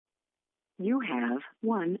You have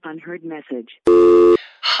one unheard message.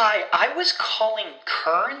 Hi, I was calling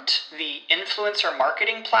Current, the influencer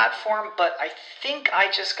marketing platform, but I think I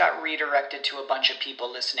just got redirected to a bunch of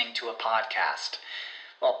people listening to a podcast.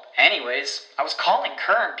 Well, anyways, I was calling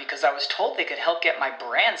Current because I was told they could help get my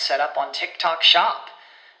brand set up on TikTok Shop,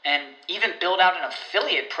 and even build out an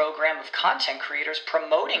affiliate program of content creators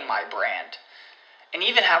promoting my brand, and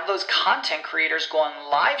even have those content creators go on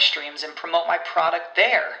live streams and promote my product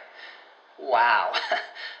there. Wow,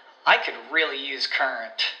 I could really use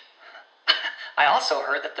Current. I also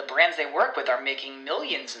heard that the brands they work with are making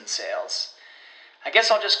millions in sales. I guess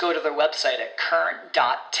I'll just go to their website at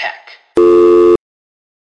current.tech.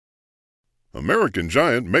 American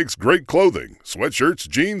Giant makes great clothing, sweatshirts,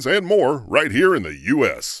 jeans, and more right here in the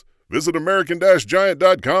U.S. Visit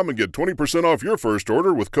American-Giant.com and get 20% off your first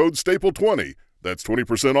order with code STAPLE20. That's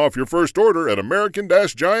 20% off your first order at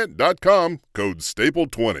American-Giant.com, code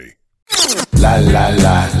STAPLE20. La la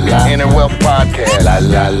la la Inner Wealth Podcast. La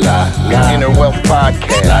la la la Inner Wealth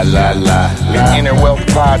Podcast. La la la la Inner Wealth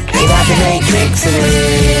Podcast. Get out the matrix and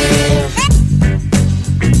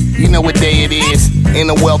live. You know what day it is?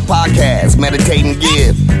 Inner Wealth Podcast. Meditate and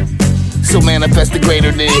give. So manifest the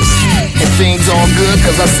greater this. And things all good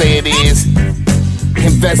cause I say it is.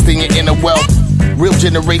 Invest in your inner wealth. Real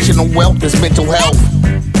generational wealth is mental health.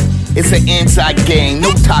 It's an inside game,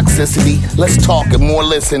 no toxicity. Let's talk and more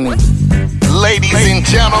listening. Ladies and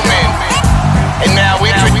gentlemen, and now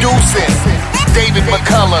introducing David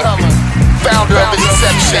McCullough, founder of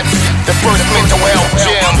Inception, the first mental health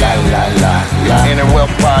gym. La la la la Inner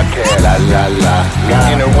Wealth Podcast. La la la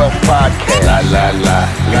la Inner Wealth Podcast. La la la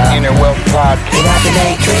la Inner Wealth Podcast. Get out the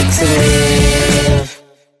matrix and live.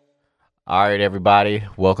 All right, everybody,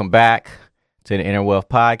 welcome back to the Inner Wealth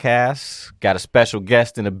Podcast. Got a special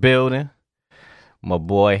guest in the building. My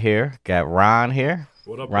boy here. Got Ron here.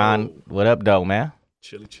 What up, Ron? bro? What up, though, man?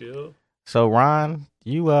 Chilly chill. So, Ron,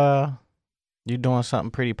 you doing something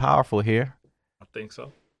pretty powerful here. I think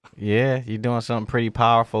so. Yeah, you're doing something pretty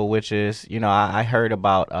powerful, which is, I heard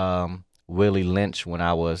about Willie Lynch when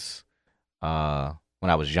I was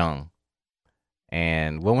young.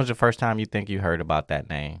 And when was the first time you think you heard about that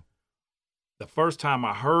name? The first time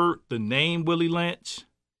I heard the name Willie Lynch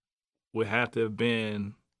would have to have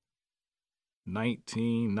been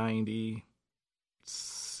 1996,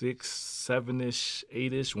 7-ish,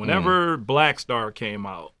 8-ish. Whenever Black Star came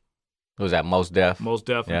out. Was that Mos Def? Mos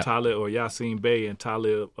Def Yeah. and Talib, or Yasin Bey and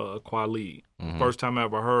Talib Kweli. Mhm. First time I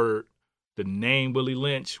ever heard the name Willie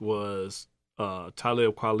Lynch was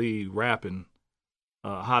Talib Kweli rapping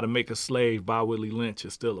How to Make a Slave by Willie Lynch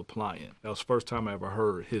is Still Applying. That was the first time I ever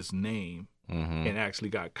heard his name. Mm-hmm. And actually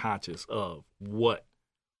got conscious of what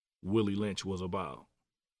Willie Lynch was about.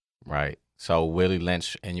 Right. So Willie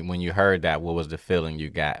Lynch, and when you heard that, what was the feeling you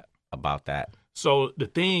got about that? So the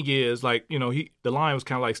thing is, like, the line was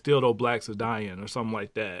kind of like "Still Though Blacks Are Dying" or something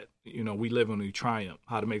like that. We live in a triumph.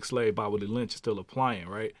 How to Make a Slave by Willie Lynch is still applying,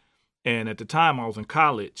 right? And at the time, I was in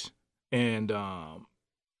college, and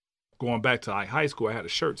going back to like high school, I had a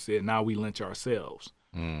shirt that said "Now we lynch ourselves."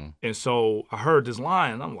 Mm. And so I heard this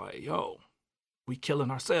line, and I'm like, "Yo, we killing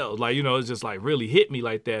ourselves." Like, it's just like really hit me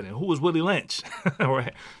like that. And who was Willie Lynch?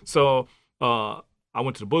 Right. So I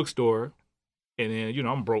went to the bookstore, and then,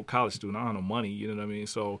 I'm a broke college student. I don't have no money, you know what I mean?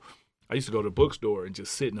 So I used to go to the bookstore and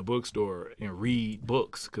just sit in the bookstore and read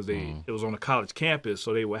books because it was on a college campus.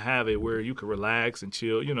 So they would have it where you could relax and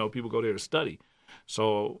chill. People go there to study.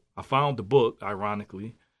 So I found the book,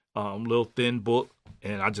 ironically, little thin book,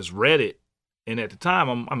 and I just read it. And at the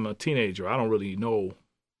time, I'm a teenager. I don't really know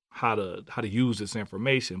how to use this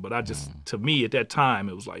information, but I just, to me at that time,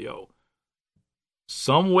 it was like, yo,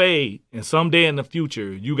 some way and someday in the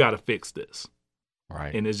future, you got to fix this.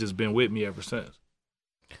 Right. And it's just been with me ever since.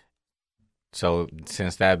 So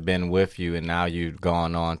since that been with you, and now you've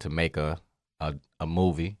gone on to make a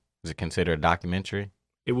movie, is it considered a documentary?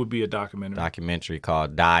 It would be a documentary. Documentary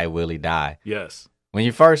called Die Willie Die. Yes. When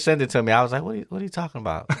you first sent it to me, I was like, what are you talking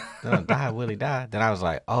about? Die Willie Die. Then I was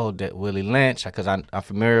like, oh, that Willie Lynch, because I'm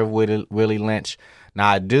familiar with Willie Lynch. Now,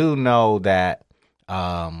 I do know that,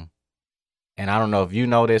 and I don't know if you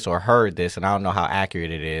know this or heard this, and I don't know how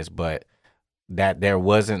accurate it is, but that there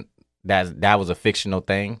wasn't, that was a fictional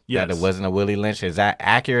thing? Yes. That it wasn't a Willie Lynch? Is that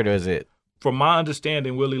accurate, or is it? From my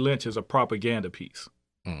understanding, Willie Lynch is a propaganda piece.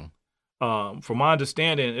 Mm. From my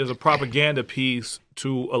understanding, is a propaganda piece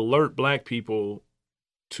to alert Black people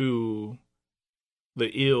to the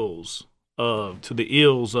ills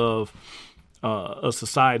of a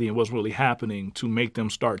society and what's really happening, to make them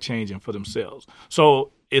start changing for themselves.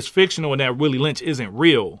 So it's fictional in that Willie Lynch isn't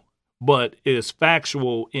real, but it's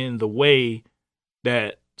factual in the way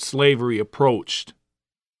that slavery approached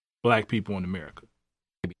black people in America?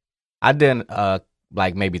 I did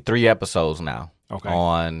like maybe 3 episodes now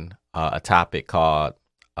on a topic called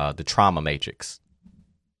the trauma matrix.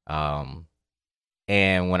 And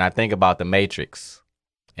when I think about the matrix,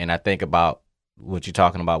 and I think about what you're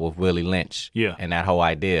talking about with Willie Lynch, and that whole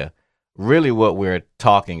idea, really what we're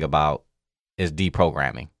talking about is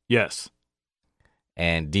deprogramming. Yes.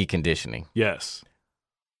 And deconditioning. Yes.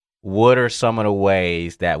 What are some of the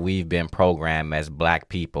ways that we've been programmed as black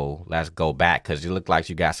people? Let's go back, because you look like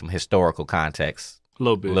you got some historical context. A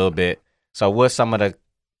little bit. So what's some of the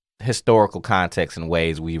historical context and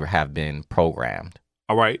ways we have been programmed?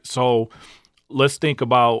 All right. So let's think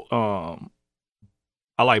about,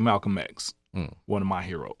 I like Malcolm X, one of my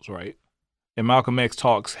heroes, right? And Malcolm X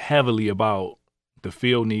talks heavily about the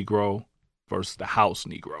field Negro versus the house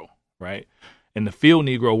Negro, right? And the field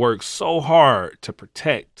Negro works so hard to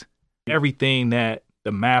protect everything that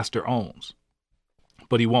the master owns,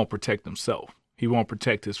 but he won't protect himself. He won't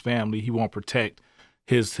protect his family. He won't protect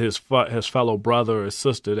his fellow brother or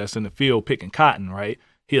sister that's in the field picking cotton, right?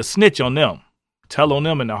 He'll snitch on them, tell on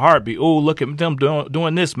them in the heartbeat. Oh, look at them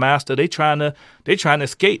doing this, master. They trying to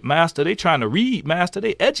escape, master. They trying to read, master.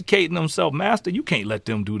 They educating themselves, master. You can't let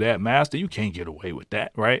them do that, master. You can't get away with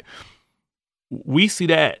that, right? We see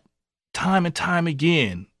that time and time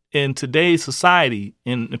again in today's society,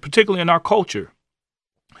 and particularly in our culture.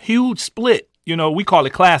 Huge split. You know, we call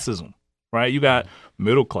it classism, right? You got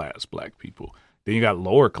middle class black people. Then you got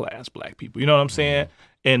lower class black people. You know what I'm saying?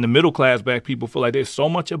 And the middle class black people feel like they're so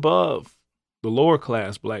much above the lower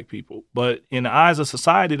class black people. But in the eyes of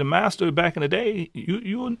society, the master back in the day,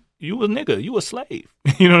 you a nigga, you a slave.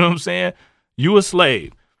 You know what I'm saying? You a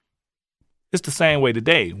slave. It's the same way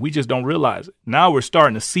today. We just don't realize it. Now we're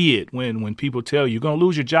starting to see it when people tell you, you're going to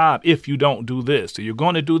lose your job if you don't do this. So you're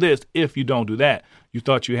going to do this if you don't do that. You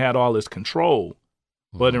thought you had all this control.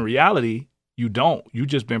 But in reality, you don't. You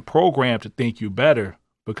just been programmed to think you better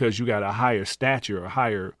because you got a higher stature, a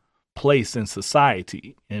higher place in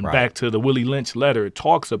society. And back to the Willie Lynch letter, it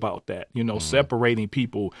talks about that, you know, separating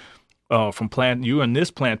people from you in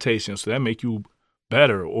this plantation, so that make you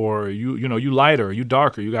better, or you lighter, you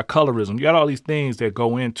darker, you got colorism, you got all these things that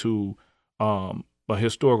go into a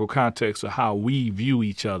historical context of how we view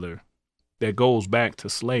each other that goes back to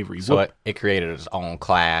slavery. So it created its own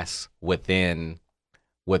class within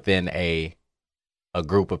a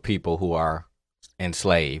group of people who are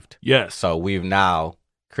enslaved. Yes. So we've now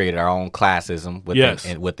created our own classism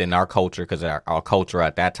within our culture, because our culture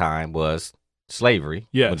at that time was slavery.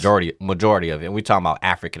 Yes. Majority of it. And we're talking about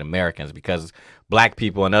African Americans, because black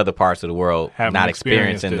people in other parts of the world not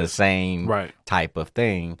experiencing the same type of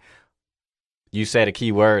thing. You said a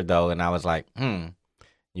key word though, and I was like,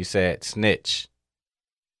 You said snitch.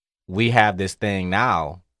 We have this thing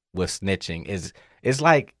now with snitching. It's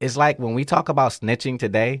like when we talk about snitching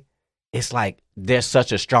today, it's like there's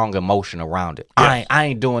such a strong emotion around it. Yes. I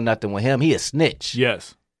ain't doing nothing with him. He a snitch.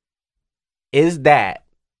 Yes. Is that,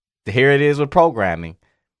 here it is with programming,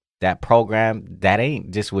 that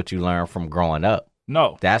ain't just what you learn from growing up.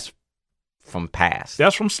 No. That's from past.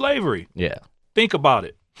 That's from slavery. Yeah. Think about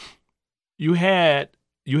it. You had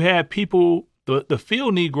people, the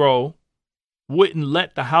field Negro wouldn't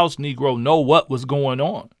let the house Negro know what was going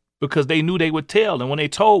on because they knew they would tell. And when they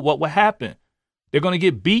told, what would happen? They're going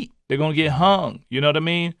to get beat. They're going to get hung. You know what I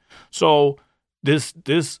mean? So this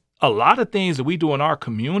a lot of things that we do in our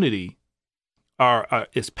community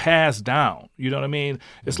is passed down. You know what I mean?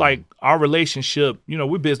 It's like our relationship, you know,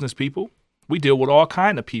 we're business people. We deal with all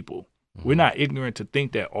kind of people. We're not ignorant to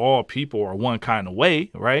think that all people are one kind of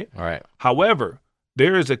way, right? Right. However,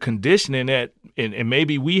 there is a conditioning that, and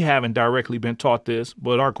maybe we haven't directly been taught this,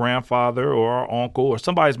 but our grandfather or our uncle or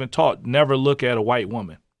somebody's been taught, never look at a white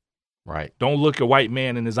woman. Right. Don't look a white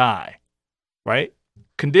man in his eye. Right?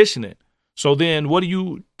 Conditioning. So then what do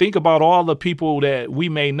you think about all the people that we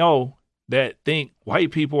may know that think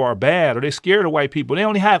white people are bad, or they're scared of white people? They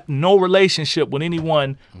only have no relationship with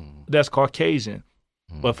anyone that's Caucasian.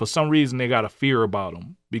 But for some reason, they got a fear about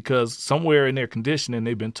them because somewhere in their conditioning,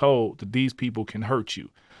 they've been told that these people can hurt you.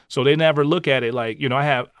 So they never look at it like, you know,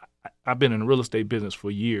 I've been in the real estate business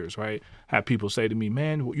for years, right? I have people say to me,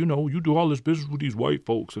 man, you know, you do all this business with these white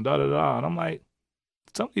folks and da-da-da. And I'm like,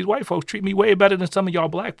 some of these white folks treat me way better than some of y'all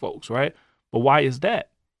black folks, right? But why is that?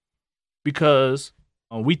 Because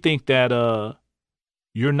we think that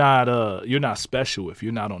you're not special if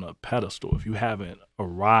you're not on a pedestal, if you haven't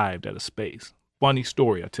arrived at a space. Funny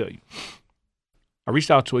story, I tell you. I reached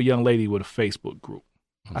out to a young lady with a Facebook group.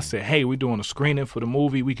 I said, hey, we're doing a screening for the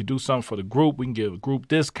movie. We could do something for the group. We can give a group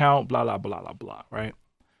discount, blah, blah, blah, blah, blah, right?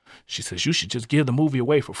 She says, you should just give the movie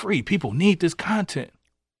away for free. People need this content.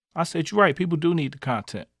 I said, you're right. People do need the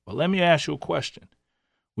content. But let me ask you a question.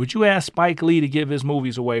 Would you ask Spike Lee to give his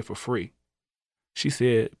movies away for free? She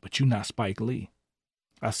said, but you're not Spike Lee.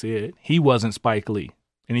 I said, he wasn't Spike Lee.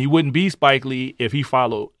 And he wouldn't be Spike Lee if he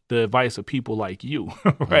followed the advice of people like you,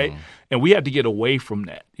 right? And we had to get away from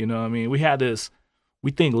that. You know what I mean?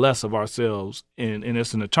 We think less of ourselves, and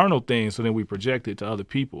it's an eternal thing, so then we project it to other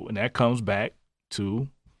people. And that comes back to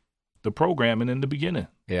the programming in the beginning.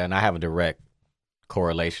 Yeah, and I have a direct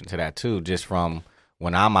correlation to that too, just from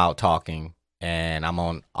when I'm out talking and I'm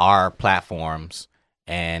on our platforms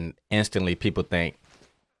and instantly people think,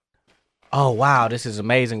 oh, wow, this is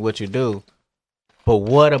amazing what you do. But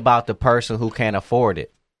what about the person who can't afford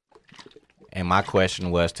it? And my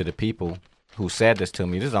question was to the people who said this to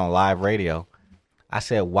me, this is on live radio. I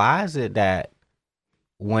said, why is it that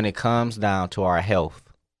when it comes down to our health,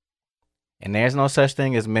 and there's no such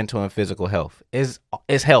thing as mental and physical health, it's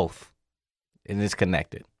health and it's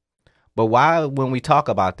connected. But why, when we talk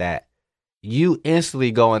about that, you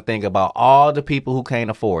instantly go and think about all the people who can't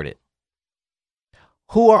afford it?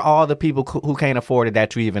 Who are all the people who can't afford it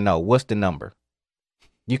that you even know? What's the number?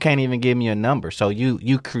 You can't even give me a number. So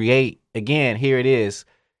you create, again, here it is.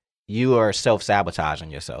 You are self-sabotaging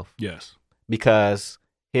yourself. Yes. Because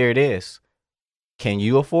here it is. Can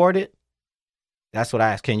you afford it? That's what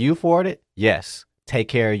I asked. Can you afford it? Yes. Take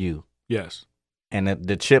care of you. Yes. And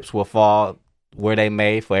the chips will fall where they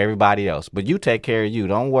may for everybody else. But you take care of you.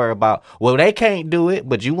 Don't worry about, well, they can't do it,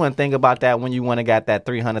 but you wouldn't think about that when you went and got that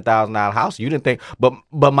 $300,000 house. You didn't think,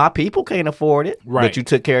 but my people can't afford it. Right. But you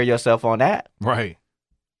took care of yourself on that. Right.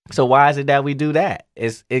 So why is it that we do that?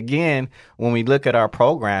 It's, again, when we look at our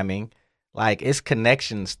programming, like, it's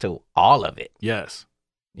connections to all of it. Yes.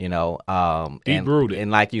 You know, Deep rooted. And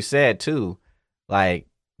like you said too, like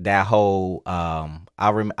that whole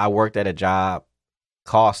I worked at a job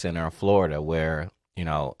call center in Florida where, you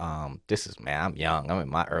know, I'm young, I'm in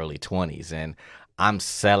my early 20s, and I'm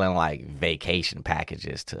selling like vacation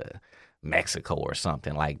packages to Mexico or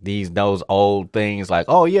something, like those old things, like,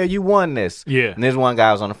 oh yeah, you won this. Yeah. And this one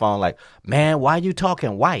guy was on the phone like, man, why you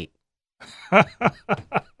talking white? I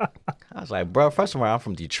was like, bro, first of all, I'm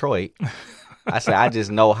from Detroit. I said, I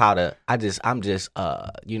just know how to, I'm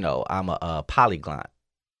a polyglot.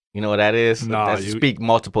 You know what that is? No, That's speak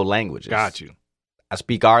multiple languages. Got you. I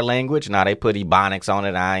speak our language. Now they put Ebonics on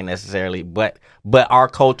it. I ain't necessarily, but our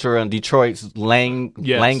culture and Detroit's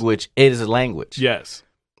language is a language. Yes.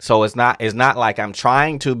 So it's not like I'm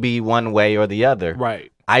trying to be one way or the other.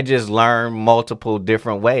 Right. I just learn multiple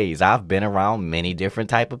different ways. I've been around many different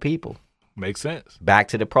type of people. Makes sense. Back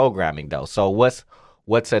to the programming though. So what's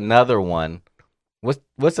another one?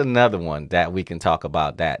 What's another one that we can talk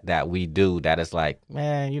about that we do that is like,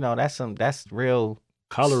 man, you know, that's real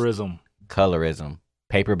Colorism.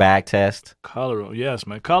 Paper bag test. Yes,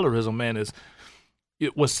 man. Colorism, man,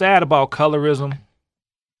 what's sad about colorism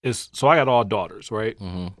is, so I got all daughters, right?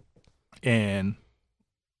 Mm-hmm. And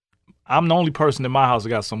I'm the only person in my house that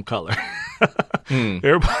got some color.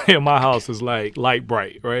 Everybody in my house is like light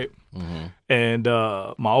bright, right? Mm-hmm. And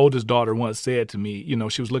my oldest daughter once said to me, you know,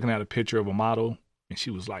 she was looking at a picture of a model, and she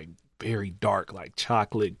was like very dark, like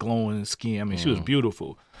chocolate, glowing skin. I mean, she was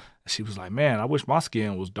beautiful. She was like, man, I wish my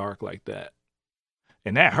skin was dark like that.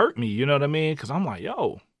 And that hurt me, you know what I mean? Because I'm like,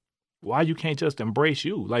 yo, why you can't just embrace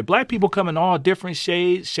you? Like, black people come in all different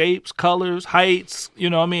shades, shapes, colors, heights, you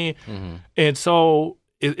know what I mean? Mm-hmm. And so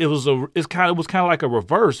it was kind of like a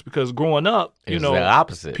reverse, because growing up, you know, the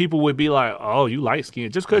opposite. People would be like, oh, you light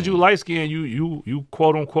skinned. Just because you light skinned, you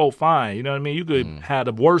quote unquote fine. You know what I mean? You could have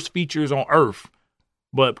the worst features on earth,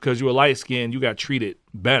 but because you were light skinned, you got treated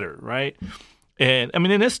better, right? And I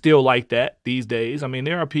mean, and it's still like that these days. I mean,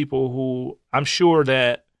 there are people who, I'm sure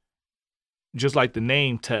that, just like the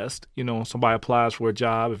name test, you know, somebody applies for a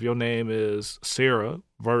job. If your name is Sarah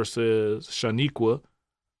versus Shaniqua,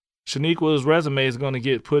 Shaniqua's resume is going to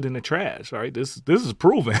get put in the trash, right? This is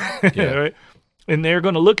proven, right? And they're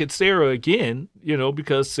going to look at Sarah again, you know,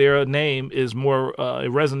 because Sarah's name is more,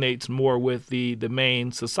 it resonates more with the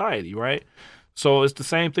main society, right? So it's the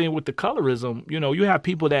same thing with the colorism. You know, you have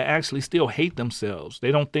people that actually still hate themselves. They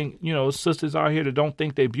don't think, you know, sisters out here that don't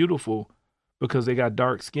think they're beautiful because they got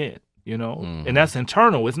dark skin, you know, and that's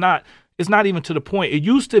internal. It's not even to the point. It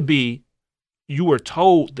used to be you were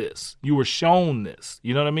told this, you were shown this,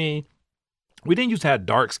 you know what I mean? We didn't used to have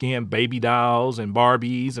dark skinned baby dolls and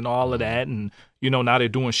Barbies and all of that. And, you know, now they're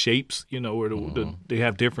doing shapes, you know, where they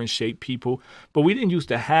have different shaped people. But we didn't used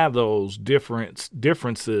to have those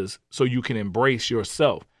differences so you can embrace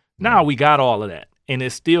yourself. Now we got all of that. And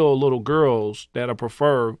it's still little girls that'll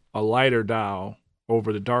prefer a lighter doll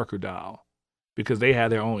over the darker dial because they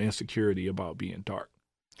had their own insecurity about being dark.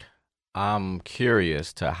 I'm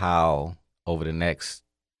curious to how over the next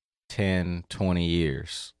 10, 20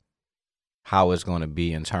 years, how it's going to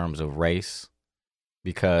be in terms of race,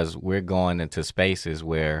 because we're going into spaces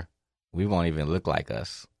where we won't even look like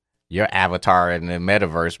us. Your avatar in the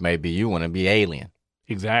metaverse may be you want to be alien.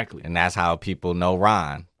 Exactly. And that's how people know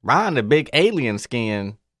Ron. Ron, the big alien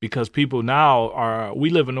skin. Because people now we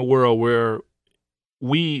live in a world where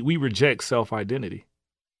we reject self-identity.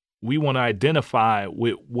 We want to identify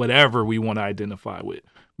with whatever we want to identify with.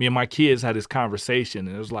 Me and my kids had this conversation,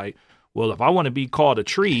 and it was like, well, if I want to be called a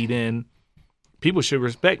tree, then people should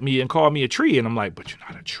respect me and call me a tree. And I'm like, but you're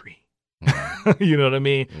not a tree. You know what I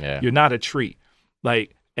mean? Yeah. You're not a tree.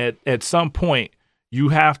 Like at some point, you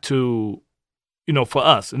have to, for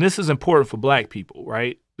us, and this is important for Black people,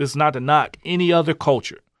 right? This is not to knock any other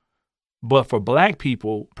culture. But for Black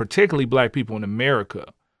people, particularly Black people in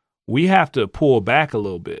America, we have to pull back a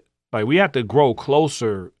little bit. Like we have to grow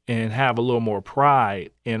closer and have a little more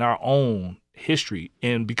pride in our own history.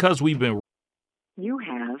 And because we've been... You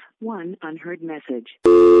have one unheard message.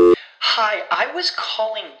 Hi, I was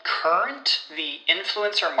calling Current, the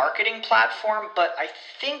influencer marketing platform, but I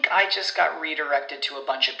think I just got redirected to a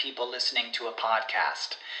bunch of people listening to a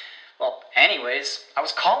podcast. Well, anyways, I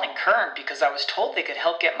was calling Current because I was told they could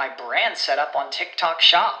help get my brand set up on TikTok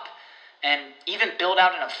Shop and even build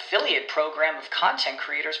out an affiliate program of content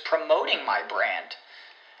creators promoting my brand.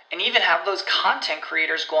 And even have those content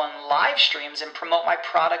creators go on live streams and promote my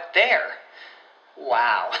product there.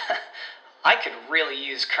 Wow, I could really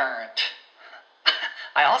use Current.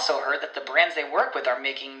 I also heard that the brands they work with are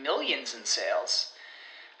making millions in sales.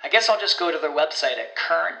 I guess I'll just go to their website at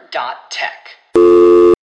current.tech.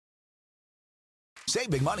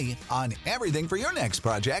 Save big money on everything for your next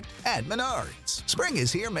project at Menards. Spring is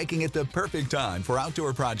here, making it the perfect time for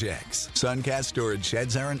outdoor projects. Suncast storage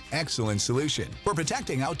sheds are an excellent solution for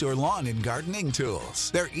protecting outdoor lawn and gardening tools.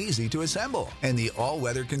 They're easy to assemble, and the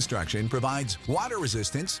all-weather construction provides water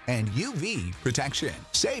resistance and UV protection.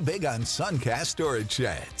 Save big on Suncast storage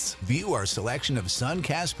sheds. View our selection of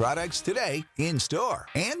Suncast products today in store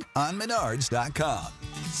and on Menards.com.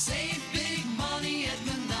 Save big money at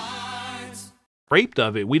Menards. Raped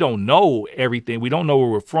of it. We don't know everything. We don't know where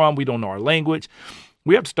we're from. We don't know our language.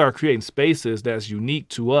 We have to start creating spaces that's unique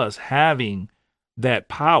to us, having that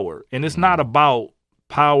power. And it's not about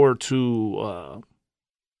power to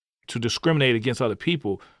discriminate against other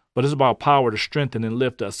people, but it's about power to strengthen and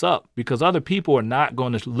lift us up, because other people are not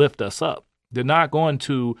going to lift us up. They're not going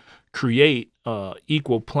to create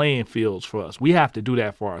equal playing fields for us. We have to do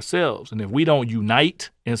that for ourselves. And if we don't unite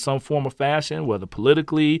in some form of fashion, whether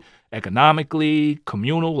politically, economically,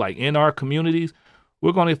 communal, like in our communities,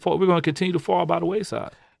 we're going to continue to fall by the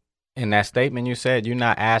wayside. In that statement you said, you're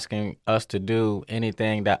not asking us to do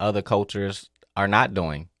anything that other cultures are not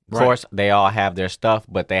doing. Of course, they all have their stuff,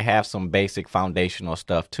 but they have some basic foundational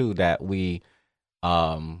stuff too that we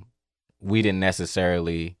didn't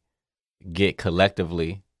necessarily get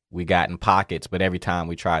collectively. We got in pockets, but every time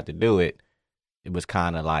we tried to do it, it was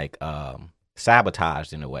kind of like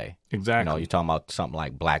sabotaged in a way. Exactly. You're talking about something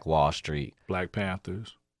like Black Wall Street, Black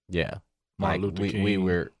Panthers. Yeah, Martin like Luther King.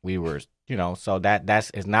 we were, so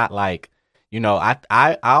that's it's not like,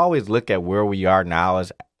 I always look at where we are now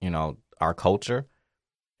as, our culture,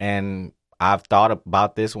 and I've thought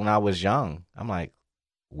about this when I was young. I'm like,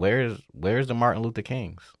 where's the Martin Luther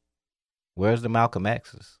Kings? Where's the Malcolm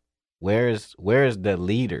X's? Where's the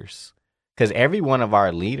leaders? Because every one of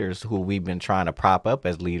our leaders who we've been trying to prop up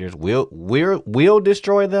as leaders, we'll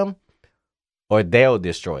destroy them, or they'll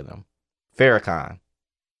destroy them. Farrakhan,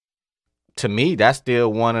 to me, that's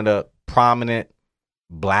still one of the prominent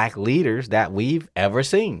Black leaders that we've ever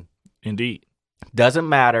seen. Indeed. Doesn't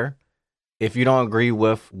matter if you don't agree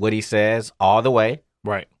with what he says all the way.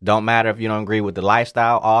 Right. Don't matter if you don't agree with the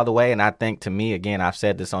lifestyle all the way. And I think, to me, again, I've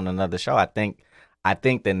said this on another show, I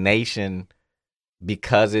think the nation,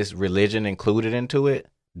 because it's religion included into it,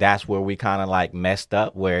 that's where we kind of like messed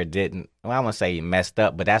up, where it didn't, I won't say messed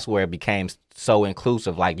up, but that's where it became so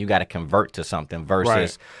inclusive. Like, you got to convert to something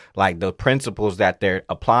versus like the principles that they're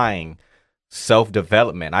applying,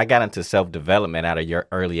 self-development. I got into self-development at your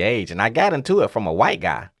early age, and I got into it from a white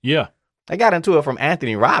guy. Yeah. I got into it from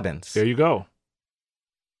Anthony Robbins. There you go.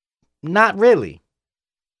 Not really.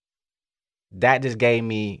 That just gave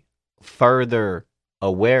me further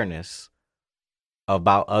awareness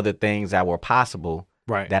about other things that were possible,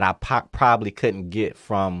 that I probably couldn't get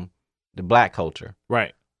from the Black culture.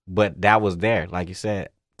 Right. But that was there. Like you said,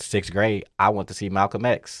 6th grade, I went to see Malcolm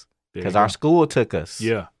X because our school took us.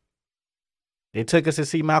 Yeah. They took us to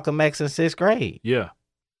see Malcolm X in 6th grade. Yeah.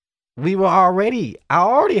 I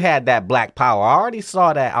already had that black power. I already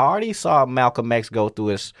saw that. I already saw Malcolm X go through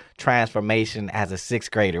his transformation as a 6th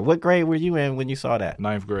grader. What grade were you in when you saw that?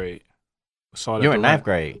 9th grade. Saw that You're in 9th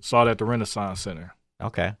grade. Saw that at the Renaissance Center.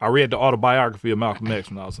 Okay. I read the autobiography of Malcolm X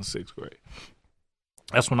when I was in 6th grade.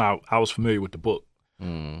 That's when I was familiar with the book.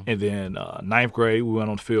 And then 9th grade, we went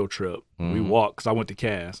on a field trip. We walked, because I went to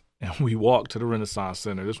Cass, and we walked to the Renaissance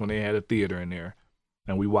Center. This when they had a theater in there,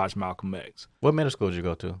 and we watched Malcolm X. What middle school did you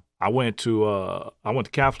go to? I went to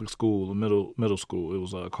Catholic school, middle school. It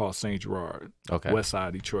was called St. Gerard, West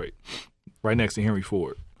Side Detroit, right next to Henry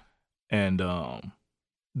Ford. And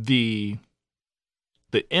the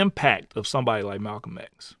impact of somebody like Malcolm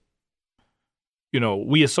X. You know,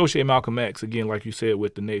 we associate Malcolm X, again, like you said,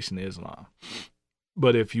 with the Nation of Islam.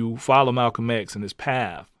 But if you follow Malcolm X in his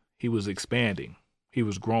path, he was expanding. He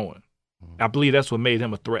was growing. I believe that's what made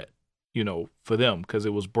him a threat, you know, for them, because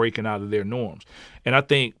it was breaking out of their norms. And I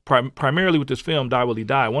think primarily with this film, Die Will He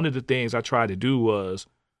Die, one of the things I tried to do was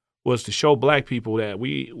to show black people that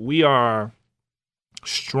we are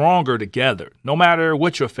stronger together, no matter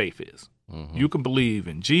what your faith is. You can believe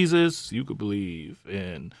in Jesus. You could believe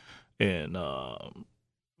in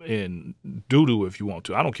doo-doo if you want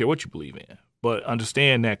to. I don't care what you believe in. But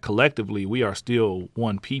understand that collectively we are still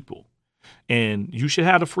one people. And you should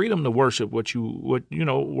have the freedom to worship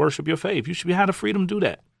worship your faith. You should have the freedom to do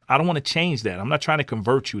that. I don't want to change that. I'm not trying to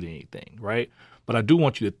convert you to anything, right? But I do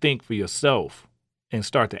want you to think for yourself and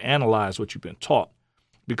start to analyze what you've been taught.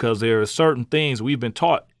 Because there are certain things we've been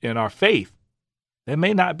taught in our faith that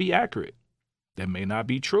may not be accurate, that may not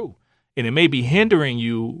be true. And it may be hindering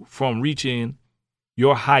you from reaching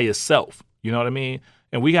your highest self. You know what I mean?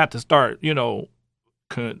 And we got to start,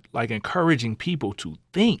 encouraging people to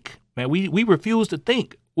think. Man, we refuse to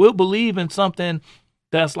think. We'll believe in something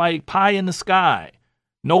that's like pie in the sky.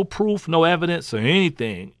 No proof, no evidence or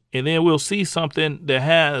anything. And then we'll see something that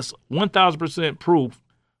has 1,000% proof,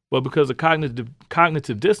 but because of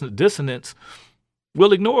cognitive dissonance,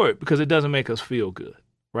 we'll ignore it because it doesn't make us feel good.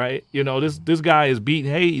 Right? You know, this guy is beating,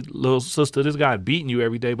 hey, little sister, this guy beating you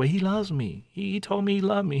every day, but he loves me. He told me he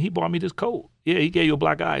loved me. He bought me this coat. Yeah, he gave you a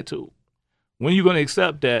black eye too. When are you going to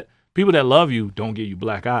accept that people that love you don't give you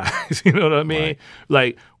black eyes? You know what I mean? Right.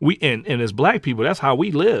 Like and as black people, that's how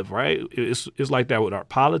we live, right? It's like that with our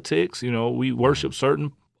politics. You know, we worship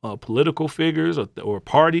certain political figures or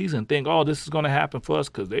parties and think, oh, this is going to happen for us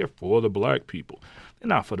because they're for the black people. They're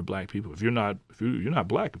not for the black people. You're not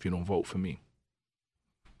black if you don't vote for me.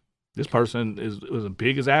 This person was the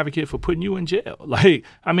biggest advocate for putting you in jail. Like,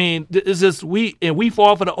 I mean, it's just we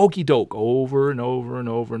fall for the okie doke over and over and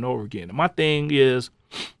over and over again. And my thing is,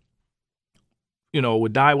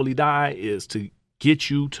 with Die Will He Die is to get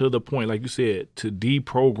you to the point, like you said, to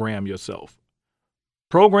deprogram yourself.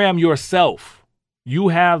 Program yourself. You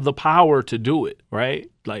have the power to do it, right?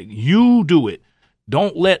 Like, you do it.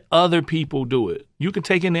 Don't let other people do it. You can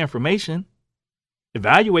take in the information,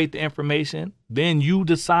 evaluate the information, then you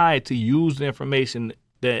decide to use the information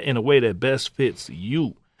that in a way that best fits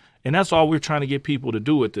you. And that's all we're trying to get people to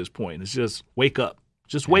do at this point. It's just wake up.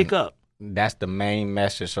 Just wake up. That's the main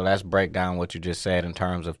message. So let's break down what you just said in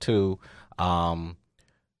terms of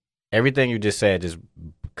everything you just said just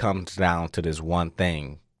comes down to this one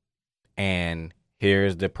thing. And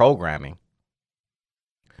here's the programming.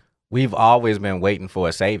 We've always been waiting for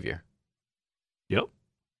a savior. Yep.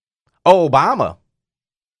 Oh, Obama.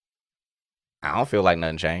 I don't feel like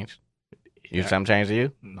nothing changed. Something changed to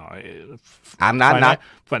you? No, I'm not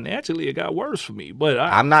financially. It got worse for me, but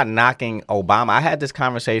I'm not knocking Obama. I had this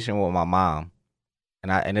conversation with my mom,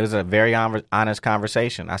 and it was a very honest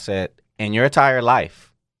conversation. I said, in your entire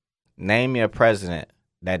life, name me a president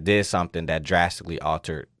that did something that drastically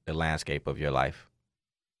altered the landscape of your life.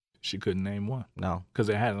 She couldn't name one. No, because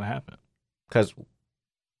it hadn't happened. Because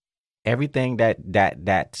everything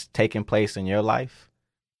that's taken place in your life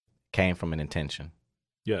came from an intention.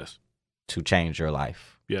 Yes. To change your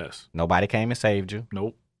life. Yes. Nobody came and saved you.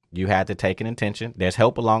 Nope. You had to take an intention. There's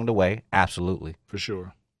help along the way. Absolutely. For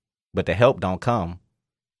sure. But the help don't come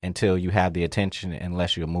until you have the attention,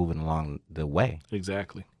 unless you're moving along the way.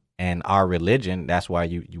 Exactly. And our religion, that's why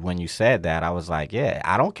you when you said that, I was like, yeah,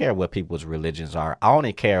 I don't care what people's religions are. I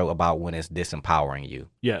only care about when it's disempowering you.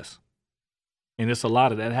 Yes. And it's a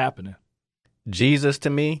lot of that happening. Jesus, to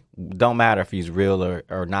me, don't matter if he's real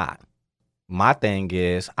or not. My thing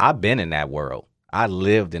is, I've been in that world. I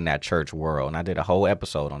lived in that church world, and I did a whole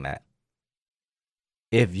episode on that.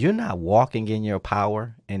 If you're not walking in your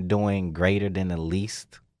power and doing greater than the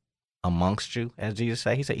least amongst you, as Jesus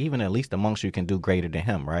said, he said, even the least amongst you can do greater than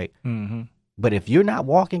him, right? Mm-hmm. But if you're not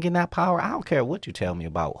walking in that power, I don't care what you tell me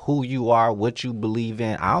about who you are, what you believe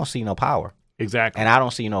in. I don't see no power. Exactly. And I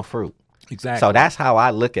don't see no fruit. Exactly. So that's how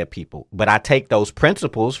I look at people. But I take those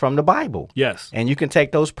principles from the Bible. Yes. And you can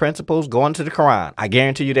take those principles, go into the Quran. I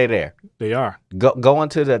guarantee you they're there. They are. Go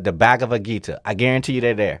into the Bhagavad Gita. I guarantee you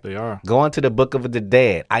they're there. They are. Go into the Book of the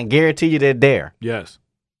Dead. I guarantee you they're there. Yes.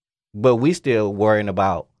 But we still worrying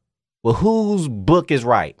about, well, whose book is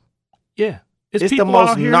right? Yeah. It's the people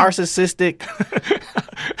most out here- narcissistic.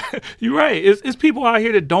 You're right. It's people out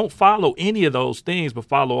here that don't follow any of those things, but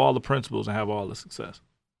follow all the principles and have all the success.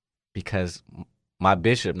 Because my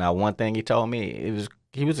bishop, now one thing he told me,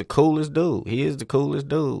 he was the coolest dude. He is the coolest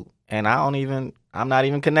dude. And I'm not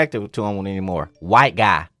even connected to him anymore. White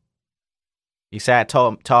guy. He said,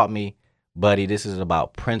 taught me, buddy, this is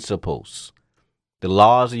about principles. The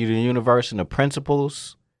laws of the universe and the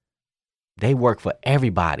principles, they work for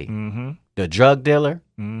everybody. Mm-hmm. The drug dealer,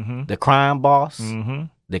 Mm-hmm. the crime boss, Mm-hmm.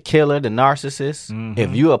 the killer, the narcissist. Mhm.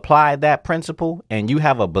 If you apply that principle and you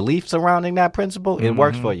have a belief surrounding that principle, it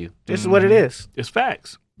works for you. This is what it is. It's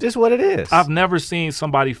facts. This is what it is. I've never seen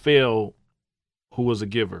somebody fail who was a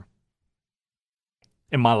giver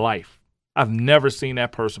in my life. I've never seen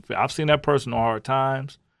that person fail. I've seen that person on hard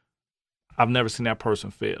times. I've never seen that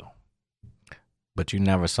person fail. But you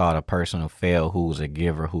never saw the person who failed who's a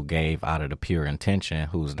giver who gave out of the pure intention,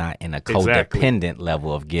 who's not in a Exactly. codependent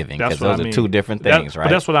level of giving. That's Because what those I are mean. two different That- things, right? But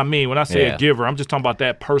that's what I mean. When I say Yeah. a giver, I'm just talking about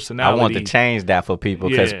that I personality. want to change that for people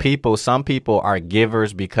because Yeah. some people are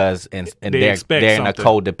givers because and They they're expect in a something.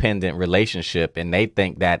 codependent relationship and they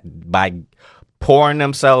think that by pouring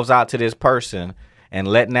themselves out to this person and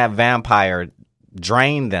letting that vampire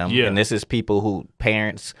drain them, Yeah. and this is people who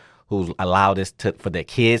parents who allow this for their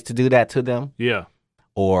kids to do that to them, Yeah.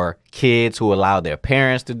 or kids who allow their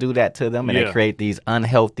parents to do that to them, and Yeah. they create these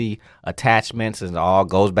unhealthy attachments, and it all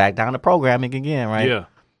goes back down to programming again, right? Yeah.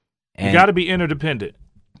 And You got to be interdependent.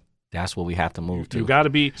 that's what we have to move to. You got to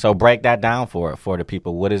be. So break that down for the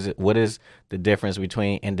people. What is it? What is the difference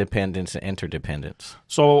between independence and interdependence?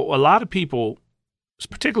 So a lot of people,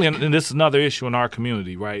 particularly, and this is another issue in our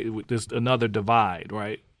community, right? There's another divide,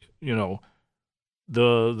 right? You know,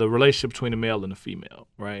 the relationship between the male and the female,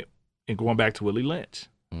 right? And going back to Willie Lynch,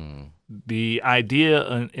 the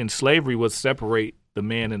idea in slavery was separate the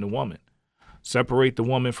man and the woman, separate the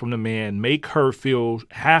woman from the man, make her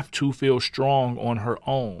have to feel strong on her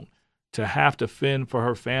own, to have to fend for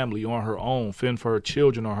her family on her own, fend for her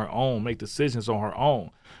children on her own, make decisions on her own.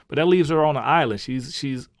 But that leaves her on an island.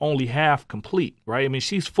 She's only half complete, right? I mean,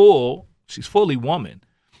 she's fully woman,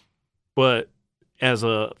 but as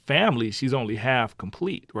a family, she's only half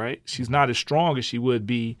complete, right? She's not as strong as she would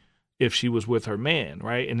be if she was with her man,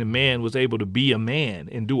 right? And the man was able to be a man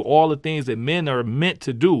and do all the things that men are meant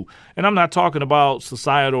to do. And I'm not talking about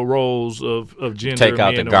societal roles of gender. Take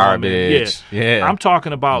out man the or woman. garbage. Yeah. I'm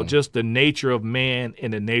talking about just the nature of man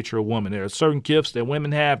and the nature of woman. There are certain gifts that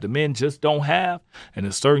women have that men just don't have, and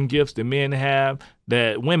there's certain gifts that men have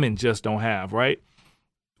that women just don't have, right?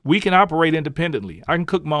 We can operate independently. I can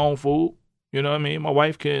cook my own food. You know what I mean? My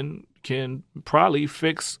wife can probably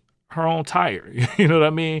fix her own tire. You know what I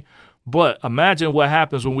mean? But imagine what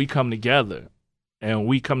happens when we come together, and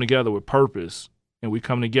we come together with purpose, and we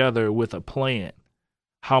come together with a plan,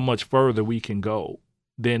 how much further we can go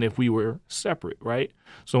than if we were separate, right?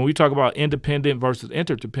 So when we talk about independent versus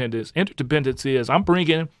interdependence is I'm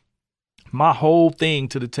bringing my whole thing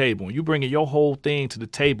to the table. When you bringing your whole thing to the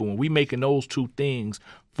table, when we making those two things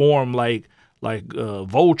form like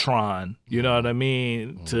Voltron, you know what I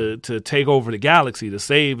mean, to take over the galaxy, to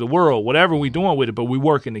save the world, whatever we doing with it, but we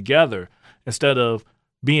working together instead of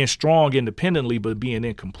being strong independently but being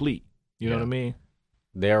incomplete. You know what I mean?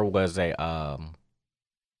 There was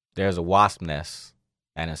there's a wasp nest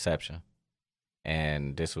at Inception,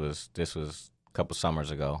 and this was a couple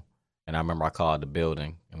summers ago. And I remember I called the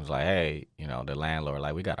building and was like, hey, the landlord,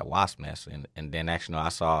 like, we got a wasp nest. And then actually, I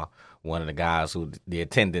saw one of the guys the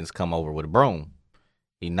attendants come over with a broom.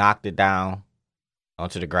 He knocked it down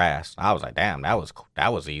onto the grass. I was like, damn, that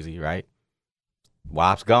was easy, right?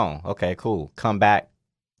 Wasp gone. Okay, cool. Come back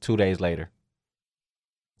 2 days later.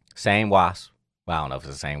 Same wasp. Well, I don't know if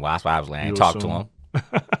it's the same wasp. Obviously, I ain't talked to him.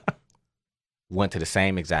 Went to the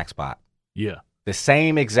same exact spot. Yeah. The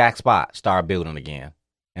same exact spot. Started building again.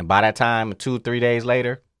 And by that time, 2-3 days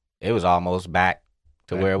later, it was almost back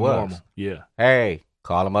to where it was. Normal. Yeah. Hey,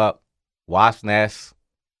 call them up. Wasp nest.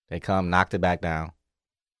 They come, knocked it back down.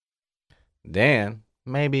 Then,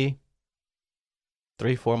 maybe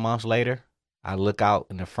 3-4 months later, I look out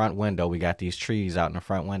in the front window. We got these trees out in the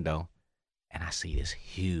front window. and I see this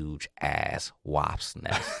huge ass wasp's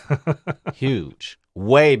nest. Huge.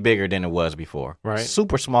 Way bigger than it was before. Right.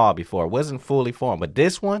 Super small before. It wasn't fully formed. But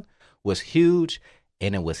this one was huge,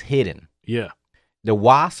 and it was hidden. Yeah. The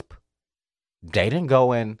wasp, they didn't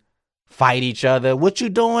go and fight each other. What you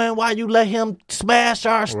doing? Why you let him smash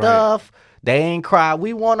our stuff? They ain't cry.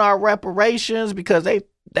 We want our reparations because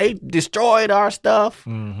they destroyed our stuff.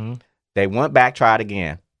 Mm-hmm. They went back, tried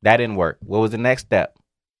again. That didn't work. What was the next step?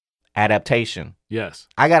 Adaptation. Yes.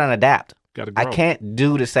 I got to adapt. Got to grow. I can't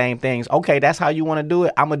do the same things. Okay, that's how you want to do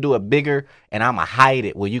it. I'm going to do it bigger, and I'm going to hide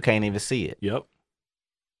it where you can't even see it. Yep.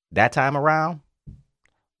 That time around,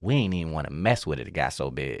 we ain't even want to mess with it. It got so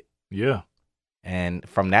big. Yeah. And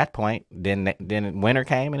from that point, then winter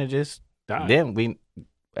came, and it just Died.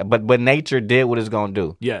 But nature did what it's gonna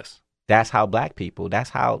do. Yes. That's how black people. That's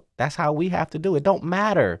how we have to do it. Don't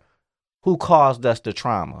matter who caused us the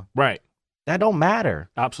trauma. Right. That don't matter.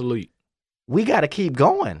 Absolutely. We got to keep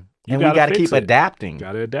going, You and we gotta got to fix keep it. adapting.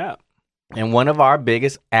 Got to adapt. And one of our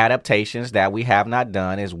biggest adaptations that we have not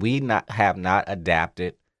done is we have not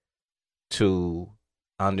adapted to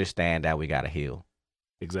understand that we got to heal.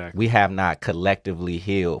 Exactly. We have not collectively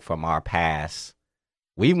healed from our past.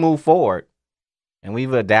 We've moved forward and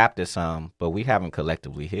we've adapted some, but we haven't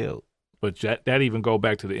collectively healed But that even go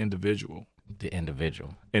back to the individual. the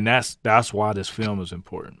individual. And that's why this film is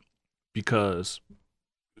important, because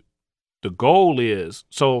the goal is,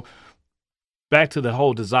 so back to the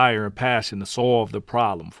whole desire and passion to solve the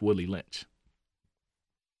problem for Willie Lynch.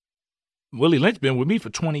 Willie Lynch been with me for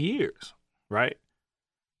 20 years, right?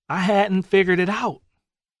 I hadn't figured it out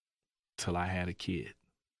till I had a kid.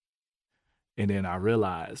 And then I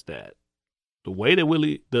realized that the way that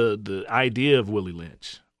the idea of Willie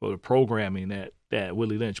Lynch, or the programming that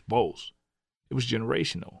Willie Lynch boasts, it was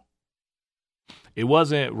generational. It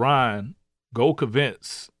wasn't, Ryan, go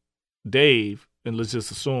convince Dave, and let's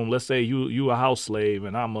just assume, let's say you a house slave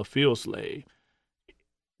and I'm a field slave.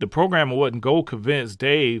 The programmer wasn't go convince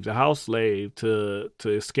Dave, the house slave, to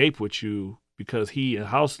escape with you because he a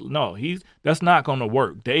house. No, that's not gonna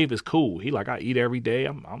work. Dave is cool. He like, I eat every day.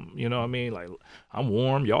 I'm you know what I mean? Like, I'm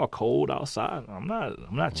warm. Y'all cold outside. I'm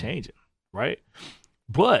not changing, right?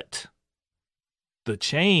 But the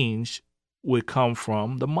change would come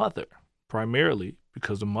from the mother primarily,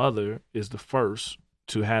 because the mother is the first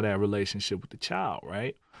to have that relationship with the child,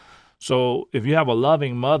 right? So if you have a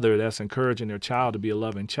loving mother that's encouraging their child to be a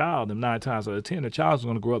loving child, then 9 times out of 10, the child's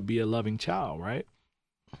going to grow up be a loving child, right?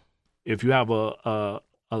 If you have a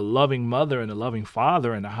loving mother and a loving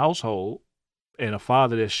father in the household, and a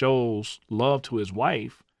father that shows love to his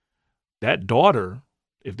wife, that daughter,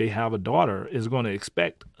 if they have a daughter, is going to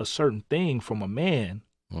expect a certain thing from a man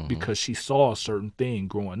because she saw a certain thing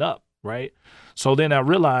growing up, right? So then I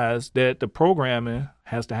realized that the programming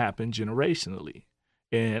has to happen generationally.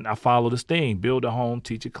 And I follow this thing: build a home,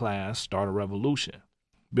 teach a class, start a revolution.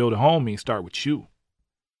 Build a home means start with you.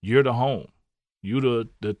 You're the home. You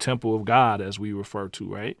the temple of God, as we refer to,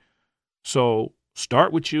 right? So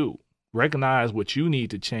start with you. Recognize what you need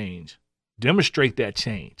to change. Demonstrate that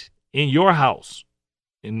change in your house.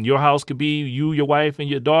 And your house could be you, your wife, and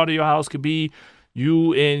your daughter. Your house could be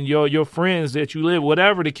you and your friends that you live,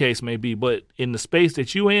 whatever the case may be. But in the space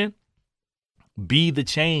that you in, be the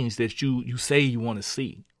change that you say you want to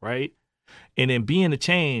see, right? And in being the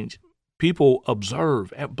change, people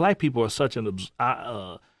observe. Black people are such an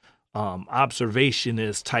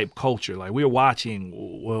observationist type culture. Like, we're watching,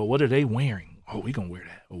 well, what are they wearing? Oh, we gonna wear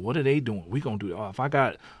that. What are they doing? We gonna do that. Oh, if I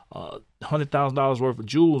got $100,000 worth of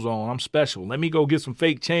jewels on, I'm special. Let me go get some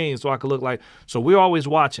fake chains so I can look like. So we're always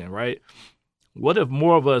watching, right? What if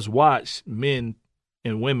more of us watch men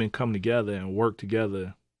and women come together and work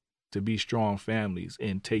together to be strong families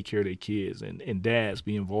and take care of their kids, and dads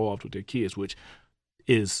be involved with their kids, which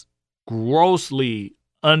is grossly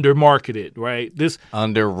undermarketed, right? This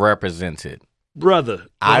Underrepresented. brother.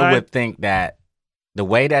 I would think that the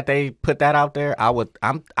way that they put that out there,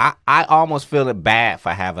 I almost feel it bad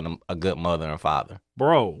for having a good mother and father.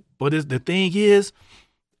 Bro, but the thing is,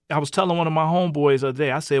 I was telling one of my homeboys the other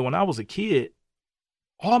day, I said, when I was a kid,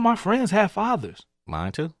 all my friends had fathers.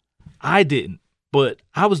 Mine too. I didn't, but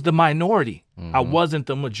I was the minority. Mm-hmm. I wasn't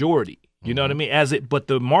the majority. You know what I mean? But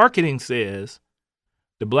the marketing says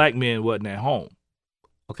the black men wasn't at home.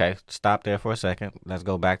 Okay, stop there for a second. Let's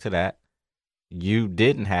go back to that. You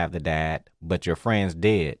didn't have the dad, but your friends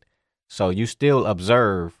did. So you still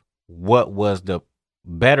observe what was the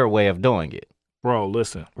better way of doing it. Bro,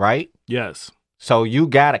 listen. Right? Yes. So you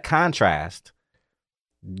got a contrast.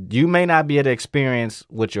 You may not be able to experience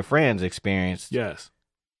what your friends experienced. Yes.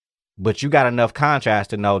 But you got enough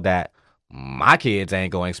contrast to know that my kids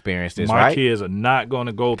ain't gonna experience this, My right? kids are not going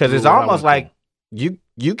to go Because through it's what I almost went like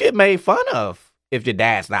you get made fun of if your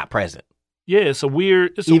dad's not present. through. Yeah, it's a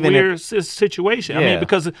weird situation. I Yeah. mean,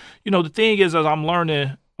 because the thing is, as I'm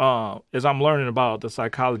learning about the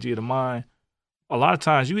psychology of the mind, a lot of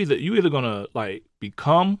times you either gonna like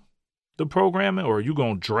become the programming or you're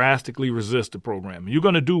gonna drastically resist the programming. You're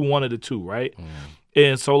gonna do one of the two, right?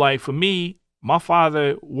 And so, like for me, my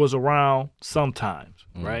father was around sometimes,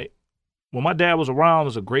 right? When my dad was around, it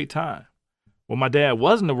was a great time. When my dad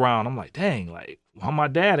wasn't around, I'm like, dang, like, why my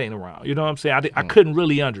dad ain't around? You know what I'm saying? I couldn't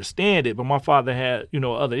really understand it, but my father had,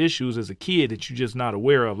 other issues as a kid that you're just not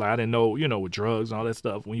aware of. Like, I didn't know, with drugs and all that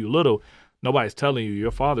stuff. When you're little, nobody's telling you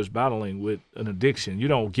your father's battling with an addiction. You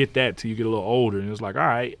don't get that till you get a little older. And it's like, all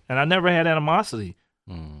right. And I never had animosity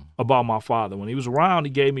about my father. When he was around,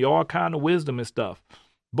 he gave me all kind of wisdom and stuff.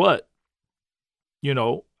 But,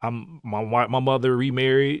 my mother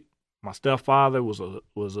remarried. My stepfather was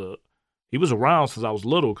he was around since I was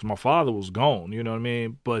little because my father was gone, you know what I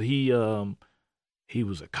mean? But he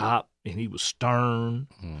was a cop and he was stern.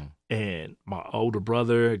 And my older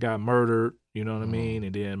brother got murdered, you know what I mean?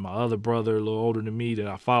 And then my other brother, a little older than me, that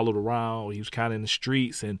I followed around, he was kind of in the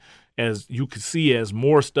streets. And as you could see, as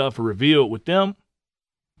more stuff revealed with them,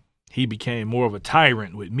 he became more of a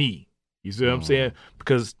tyrant with me. You see what I'm saying?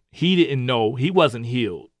 Because he didn't know, he wasn't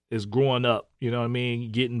healed. Is growing up, you know what I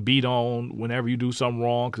mean, getting beat on whenever you do something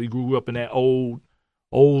wrong because he grew up in that old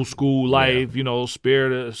school life, spare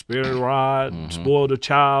the rod, spoil the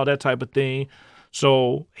child, that type of thing.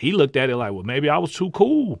 So he looked at it like, well, maybe I was too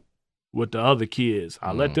cool with the other kids.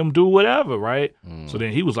 I let them do whatever, right? So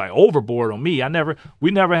then he was like overboard on me.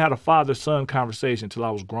 We never had a father-son conversation until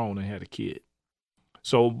I was grown and had a kid.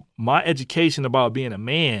 So my education about being a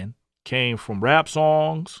man came from rap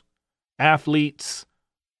songs, athletes,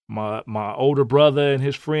 my older brother and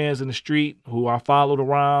his friends in the street who I followed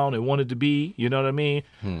around and wanted to be, you know what I mean?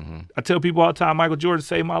 I tell people all the time, Michael Jordan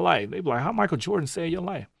saved my life. They be like, how Michael Jordan saved your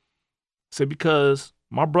life? I said, because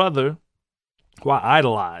my brother, who I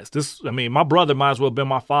idolized, my brother might as well have been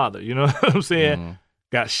my father, you know what I'm saying?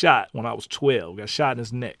 Got shot when I was 12, got shot in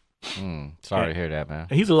his neck. Sorry to hear that, man.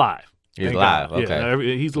 And he's alive. He's alive, okay.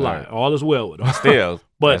 Yeah, he's alive. All is well with him. Still.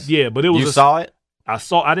 But it was you saw it?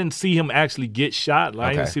 I didn't see him actually get shot.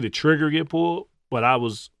 Like, I didn't see the trigger get pulled, but I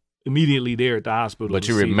was immediately there at the hospital. But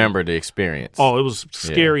you remember the experience. Oh, it was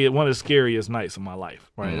scary. One of the scariest nights of my life,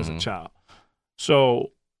 right, as a child.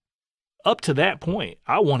 So up to that point,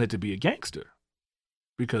 I wanted to be a gangster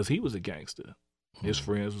because he was a gangster. His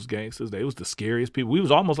friends was gangsters. They was the scariest people. We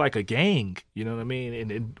was almost like a gang, you know what I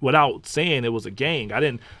mean? And without saying it was a gang,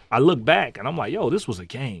 I look back and I'm like, yo, this was a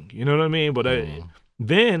gang, you know what I mean? But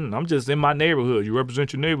then I'm just in my neighborhood. You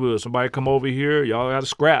represent your neighborhood. Somebody come over here, y'all got a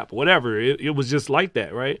scrap, whatever. It was just like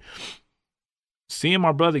that, right? Seeing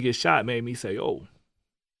my brother get shot made me say, oh,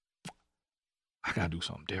 I got to do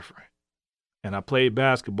something different. And I played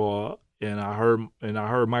basketball, and I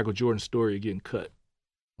heard Michael Jordan's story of getting cut.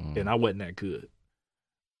 And I wasn't that good.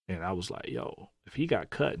 And I was like, yo, if he got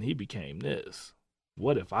cut and he became this,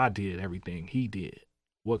 what if I did everything he did?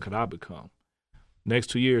 What could I become? Next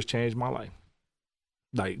 2 years changed my life.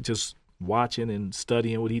 Like, just watching and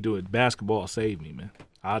studying what he did. Basketball saved me, man.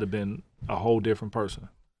 I'd have been a whole different person.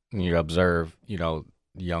 You observe,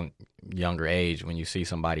 younger age, when you see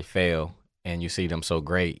somebody fail and you see them so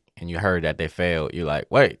great and you heard that they failed, you're like,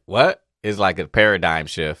 wait, what? It's like a paradigm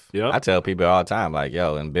shift. Yep. I tell people all the time, like,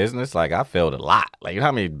 yo, in business, like, I failed a lot. Like, you know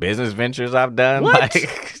how many business ventures I've done? What?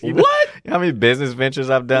 Like, you What? know how many business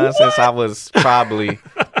ventures I've done since I was probably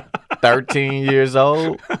 13 years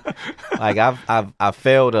old? Like, I've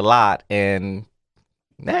failed a lot, and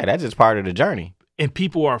that's just part of the journey. And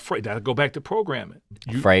people are afraid. That'll go back to programming.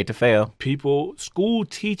 Afraid to fail. School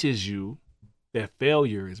teaches you that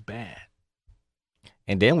failure is bad.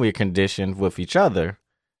 And then we're conditioned with each other,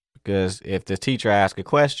 because if the teacher asks a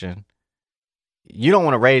question, you don't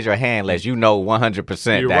want to raise your hand unless you know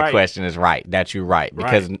 100% that question is right, that you're right.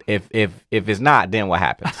 Because if it's not, then what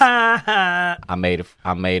happens? I made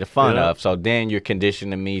a fun of. So then you're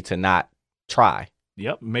conditioning me to not try.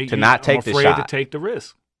 Yep. Not take the shot. I'm afraid to take the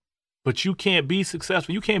risk. But you can't be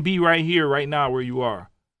successful. You can't be right here, right now, where you are,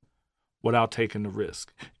 without taking the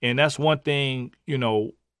risk. And that's one thing,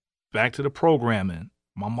 back to the programming.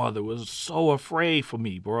 My mother was so afraid for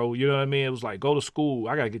me, bro. You know what I mean? It was like, go to school.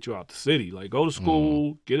 I got to get you out the city. Like, go to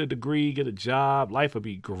school, get a degree, get a job. Life would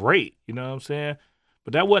be great. You know what I'm saying?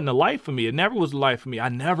 But that wasn't a life for me. It never was a life for me. I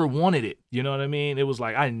never wanted it. You know what I mean? It was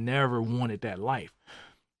like, I never wanted that life.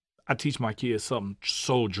 I teach my kids something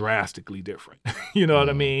so drastically different. You know what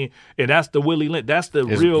I mean? And that's the Willie Lynch. That's the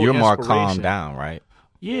real You're more inspiration. calmed down, right?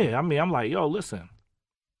 Yeah, I mean, I'm like, yo, listen.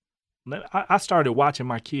 I started watching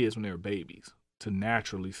my kids when they were babies to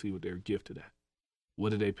naturally see what they're gifted at.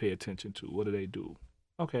 What do they pay attention to? What do they do?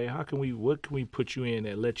 Okay, what can we put you in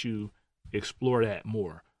that lets you explore that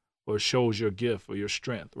more or shows your gift or your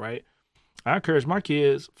strength, right? I encourage my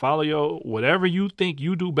kids, follow your, whatever you think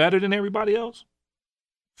you do better than everybody else,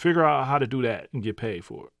 figure out how to do that and get paid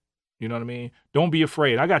for it. You know what I mean? Don't be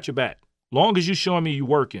afraid. I got your back. Long as you showing me you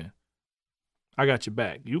working, I got your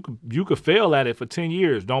back. You could fail at it for 10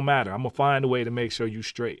 years. Don't matter. I'm going to find a way to make sure you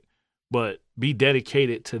straight. But be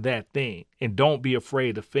dedicated to that thing and don't be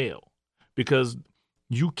afraid to fail because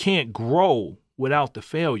you can't grow without the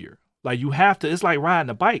failure. Like you have to, it's like riding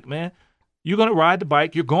a bike, man. You're going to ride the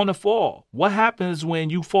bike. You're going to fall. What happens when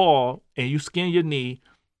you fall and you skin your knee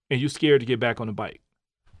and you're scared to get back on the bike?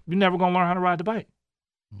 You're never going to learn how to ride the bike.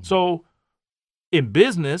 Mm-hmm. So in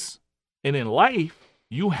business and in life,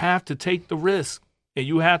 you have to take the risk and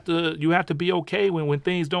you have to be okay when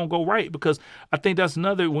things don't go right, because I think that's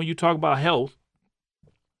another, when you talk about health,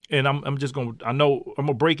 and I'm going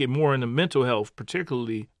to break it more into mental health,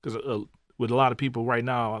 particularly because with a lot of people right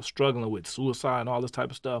now are struggling with suicide and all this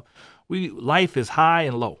type of stuff. Life is high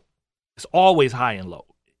and low. It's always high and low.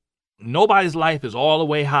 Nobody's life is all the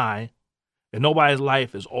way high and nobody's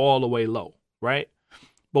life is all the way low, right?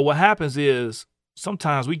 But what happens is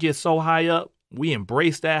sometimes we get so high up, we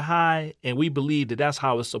embrace that high and we believe that that's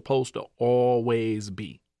how it's supposed to always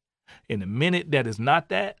be. And the minute that is not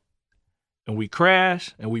that, and we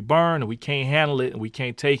crash and we burn and we can't handle it and we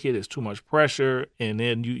can't take it, it's too much pressure. And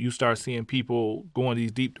then you start seeing people going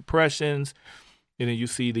these deep depressions. And then you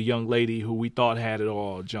see the young lady who we thought had it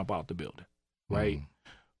all jump out the building, right? Mm.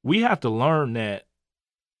 We have to learn that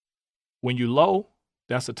when you're low,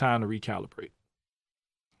 that's the time to recalibrate.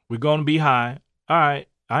 We're going to be high. All right,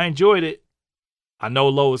 I enjoyed it. I know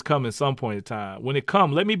low is coming at some point in time. When it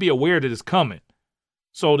comes, let me be aware that it's coming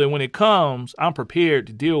so that when it comes, I'm prepared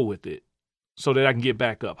to deal with it so that I can get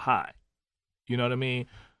back up high. You know what I mean?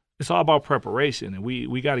 It's all about preparation, and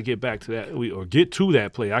we got to get back to that, or get to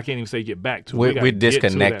that place. I can't even say get back to it. We're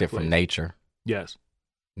disconnected from nature. Yes.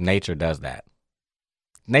 Nature does that.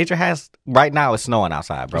 Nature has, right now it's snowing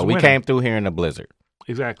outside, bro. We came through here in a blizzard.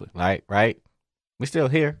 Exactly. Right? We're still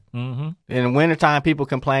here. Mm-hmm. In the wintertime, people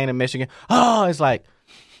complain in Michigan. Oh, it's like,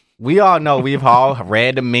 we all know, we've all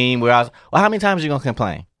read the meme. Well, how many times are you going to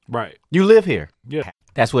complain? Right. You live here. Yeah.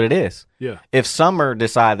 That's what it is. Yeah. If summer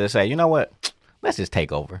decided to say, you know what, let's just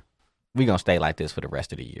take over. We're going to stay like this for the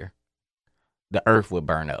rest of the year. The earth would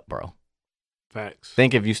burn up, bro. Facts.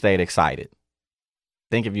 Think if you stayed excited.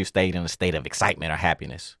 Think if you stayed in a state of excitement or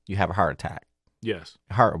happiness. You have a heart attack. Yes.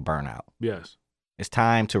 Your heart will burn out. Yes. It's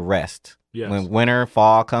time to rest. Yes. When winter,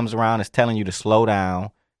 fall comes around, it's telling you to slow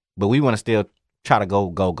down. But we want to still try to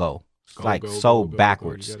go. It's so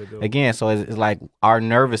backwards. Go. Again, so it's like our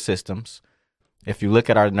nervous systems. If you look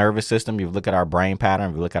at our nervous system, you look at our brain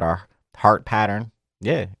pattern, you look at our heart pattern,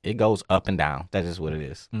 yeah, it goes up and down. That's just what it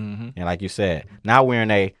is. Mm-hmm. And like you said, now we're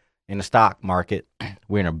in the stock market,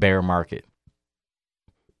 we're in a bear market,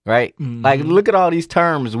 right? Mm-hmm. Like, look at all these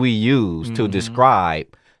terms we use to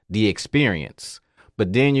describe the experience.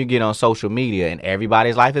 But then you get on social media and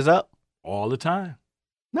everybody's life is up. All the time.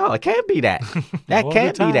 No, it can't be that. That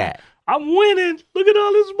can't be that. I'm winning. Look at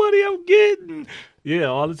all this money I'm getting. Yeah,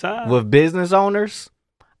 all the time. With business owners,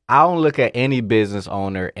 I don't look at any business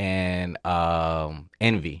owner and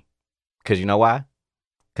envy. Because you know why?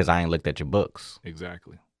 Because I ain't looked at your books.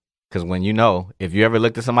 Exactly. Because when if you ever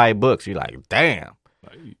looked at somebody's books, you're like, damn,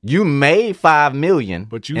 you made $5 million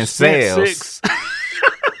in sales,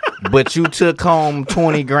 but you took home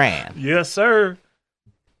 $20,000. Yes, sir.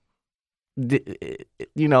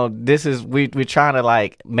 You know, this is we're trying to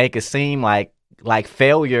like make it seem like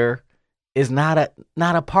failure is not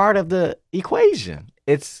a part of the equation.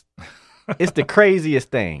 It's the craziest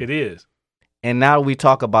thing. It is. And now we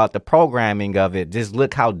talk about the programming of it. Just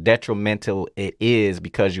look how detrimental it is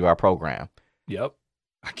because you are programmed. Yep.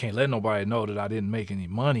 I can't let nobody know that I didn't make any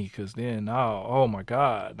money, because then, oh my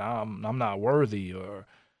God, I'm not worthy, or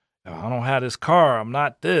if I don't have this car, I'm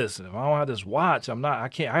not this. If I don't have this watch, I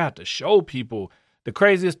have to show people. The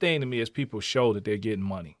craziest thing to me is people show that they're getting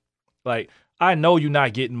money. Like, I know you're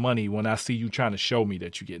not getting money when I see you trying to show me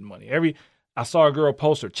that you're getting money. I saw a girl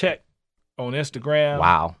post her check on Instagram.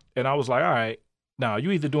 Wow. And I was like, all right, now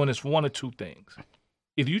you either doing this for one or two things.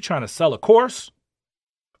 Either you trying to sell a course,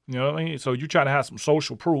 you know what I mean? So you trying to have some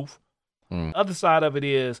social proof. The other side of it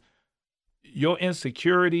is your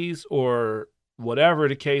insecurities or whatever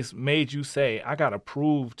the case made you say, I got to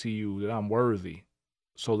prove to you that I'm worthy.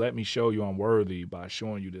 So let me show you I'm worthy by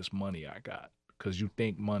showing you this money I got, because you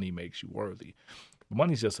think money makes you worthy.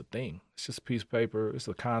 Money's just a thing. It's just a piece of paper. It's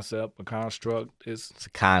a concept, a construct. It's a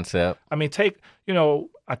concept. I mean,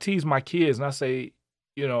 I tease my kids and I say,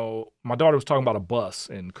 my daughter was talking about a bus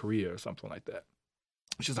in Korea or something like that.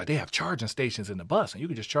 She's like, they have charging stations in the bus, and you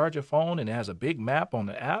can just charge your phone, and it has a big map on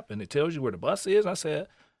the app, and it tells you where the bus is. I said,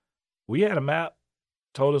 we had a map,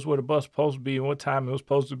 told us where the bus was supposed to be and what time it was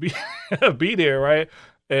supposed to be be there, right?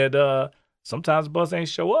 And sometimes the bus ain't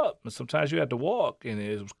show up, and sometimes you had to walk, and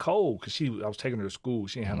it was cold because I was taking her to school.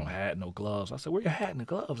 She didn't have no hat, no gloves. I said, where your hat and the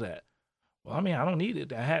gloves at? Well, I mean, I don't need it,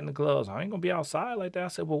 the hat and the gloves. I ain't going to be outside like that. I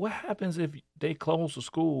said, well, what happens if they close the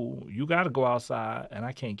school? You got to go outside, and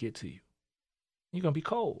I can't get to you. You're going to be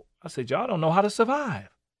cold. I said, y'all don't know how to survive.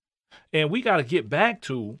 And we got to get back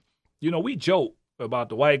to, we joke about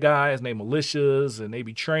the white guys and they militias and they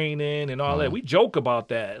be training and all that. We joke about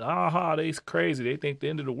that. They crazy. They think the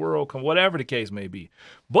end of the world come, whatever the case may be.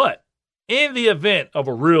 But in the event of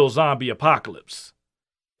a real zombie apocalypse,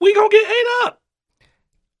 we gonna get ate up.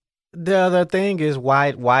 The other thing is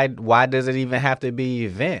why does it even have to be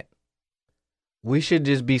an event? We should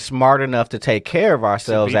just be smart enough to take care of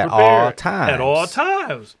ourselves at all times. At all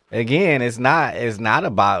times. Again, it's not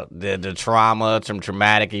about the trauma, some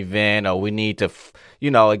traumatic event, or we need to,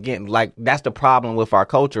 again, like that's the problem with our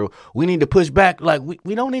culture. We need to push back. Like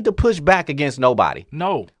we don't need to push back against nobody.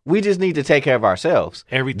 No. We just need to take care of ourselves.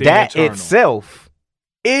 Everything that internal. itself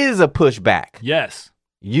is a pushback. Yes.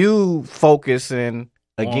 You focusing.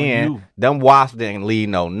 Again, you. them wasps didn't leave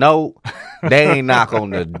no note. They ain't knock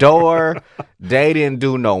on the door. They didn't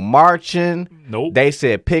do no marching. Nope. They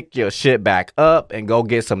said, pick your shit back up and go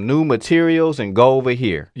get some new materials and go over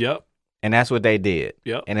here. Yep. And that's what they did.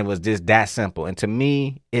 Yep. And it was just that simple. And to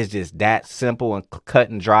me, it's just that simple and cut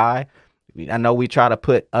and dry. I know we try to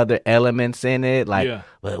put other elements in it. Like,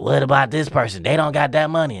 but what about this person? They don't got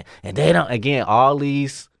that money. And they don't. Again, all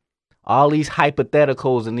these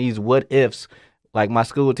hypotheticals and these what ifs. Like my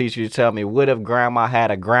school teacher used to tell me, what if grandma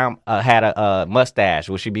had a mustache?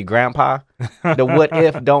 Would she be grandpa? The what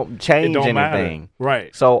if don't change anything. Matter.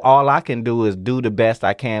 Right. So all I can do is do the best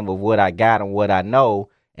I can with what I got and what I know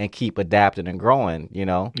and keep adapting and growing,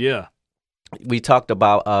 Yeah. We talked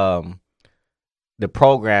about the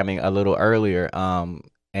programming a little earlier,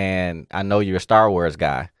 and I know you're a Star Wars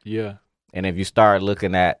guy. Yeah. And if you start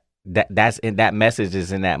looking at that message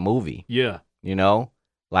is in that movie. Yeah.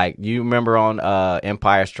 Like, you remember on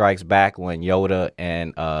Empire Strikes Back when Yoda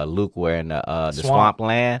and Luke were in the swamp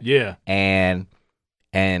land? Yeah. And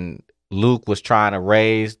Luke was trying to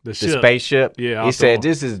raise the spaceship. Yeah. He said,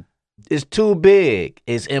 it's too big.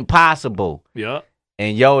 It's impossible. Yeah.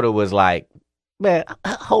 And Yoda was like, man,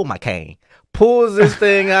 hold my cane. Pulls this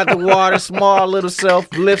thing out the water, small little self,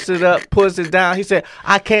 lifts it up, puts it down. He said,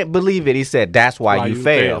 I can't believe it. He said, that's why you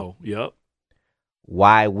fail. Yep.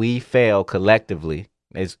 Why we fail collectively.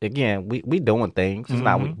 It's again, we doing things. It's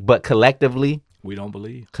not, but collectively, we don't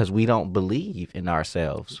believe because we don't believe in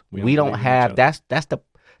ourselves. We don't have. That's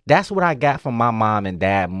what I got from my mom and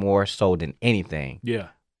dad more so than anything. Yeah,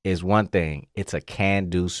 is one thing. It's a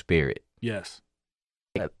can-do spirit. Yes,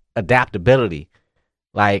 adaptability.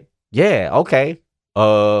 Like, yeah, okay.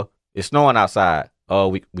 It's snowing outside.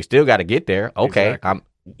 We still got to get there. Okay, exactly.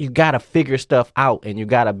 You got to figure stuff out, and you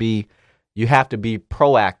have to be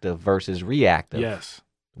proactive versus reactive. Yes.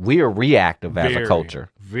 We are reactive as a culture.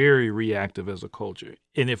 Very reactive as a culture.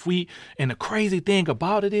 And the crazy thing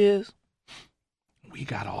about it is we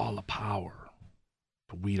got all the power,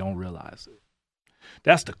 but we don't realize it.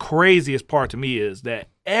 That's the craziest part to me is that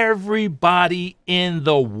everybody in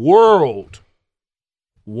the world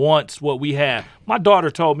wants what we have. My daughter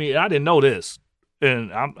told me, and I didn't know this,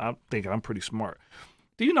 and I'm thinking I'm pretty smart.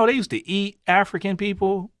 Do you know they used to eat African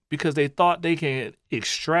people because they thought they can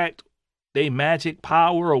extract their magic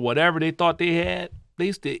power or whatever they thought they had? They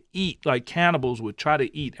used to eat, like cannibals would try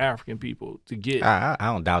to eat African people to get. I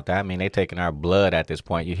don't doubt that. I mean, they taking our blood at this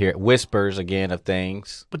point. You hear whispers again of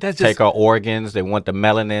things. But that's just, take our organs. They want the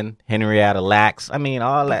melanin, Henrietta Lacks. I mean,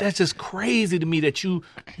 all that. That's just crazy to me that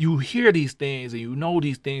you hear these things and you know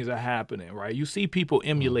these things are happening, right? You see people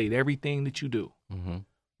emulate everything that you do. Mm-hmm.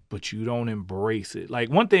 But you don't embrace it. Like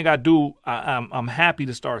one thing I do, I'm happy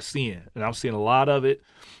to start seeing, and I'm seeing a lot of it.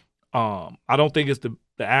 I don't think it's the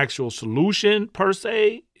actual solution per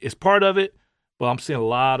se. It's part of it, but I'm seeing a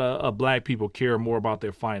lot of black people care more about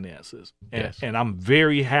their finances. And I'm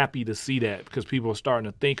very happy to see that because people are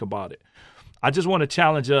starting to think about it. I just want to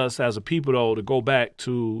challenge us as a people, though, to go back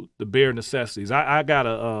to the bare necessities. I got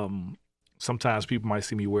a, sometimes people might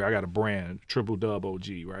see me wear, I got a brand, Triple Dub OG,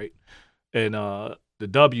 right? And the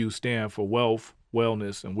W stand for wealth,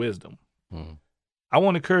 wellness, and wisdom. Mm. I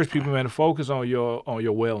want to encourage people, man, to focus on your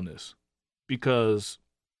wellness. because,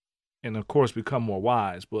 and of course, become more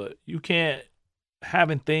wise. But you can't,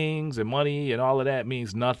 having things and money and all of that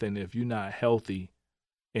means nothing if you're not healthy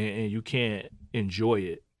and you can't enjoy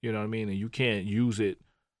it. You know what I mean? And you can't use it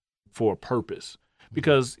for a purpose,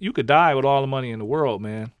 because you could die with all the money in the world,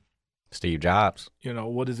 man. Steve Jobs. You know,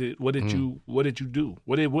 what is it? What did you do?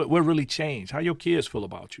 What really changed? How your kids feel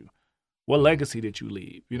about you? What legacy did you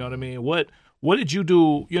leave? You know what I mean? What did you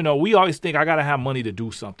do? You know, we always think I got to have money to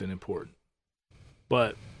do something important.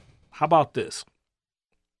 But how about this?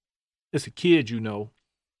 It's a kid you know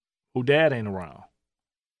who dad ain't around.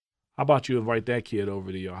 How about you invite that kid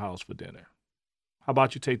over to your house for dinner? How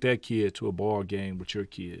about you take that kid to a ball game with your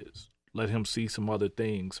kids? Let him see some other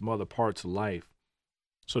things, some other parts of life,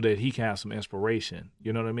 so that he can have some inspiration.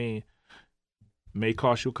 You know what I mean? May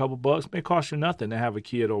cost you a couple bucks, may cost you nothing to have a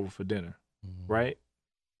kid over for dinner, right?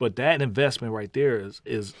 But that investment right there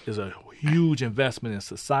is a huge investment in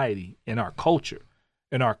society, in our culture,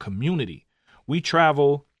 in our community. We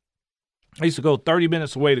travel. I used to go 30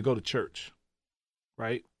 minutes away to go to church,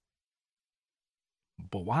 right?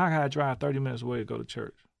 But why gotta drive 30 minutes away to go to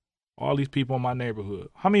church? All these people in my neighborhood.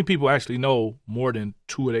 How many people actually know more than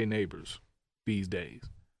 2 of their neighbors these days?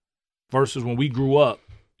 Versus when we grew up,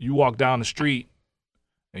 you walk down the street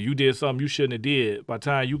and you did something you shouldn't have did. By the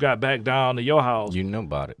time you got back down to your house, You knew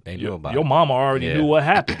about it. They knew about your it. mama already knew what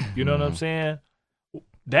happened. You know what I'm Mhm. saying?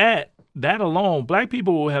 That alone, black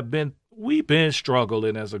people we've been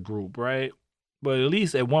struggling as a group, right? But at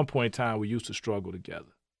least at one point in time, we used to struggle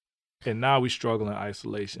together. And now we struggle in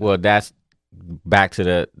isolation. Well, that's back to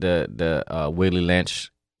the Willie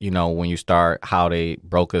Lynch. You know, when you start how they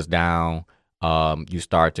broke us down, you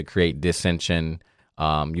start to create dissension.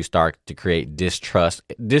 You start to create distrust.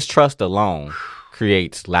 Distrust alone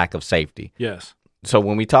creates lack of safety. Yes. So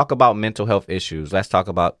when we talk about mental health issues, let's talk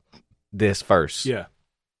about this first. Yeah.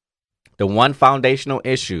 The one foundational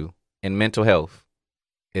issue in mental health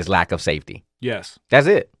is lack of safety. Yes. That's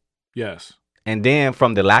it. Yes. And then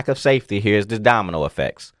from the lack of safety, here's the domino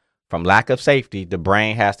effects. From lack of safety, the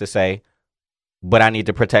brain has to say, but I need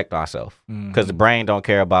to protect myself, because the brain don't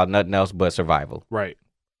care about nothing else but survival. Right.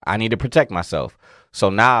 I need to protect myself.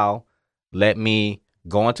 So now let me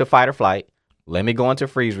go into fight or flight. Let me go into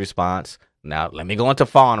freeze response. Now let me go into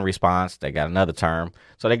fawn response. They got another term.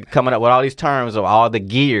 So they're coming up with all these terms of all the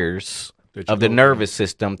gears of the nervous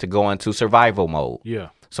system to go into survival mode. Yeah.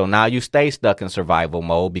 So now you stay stuck in survival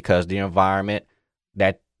mode because the environment,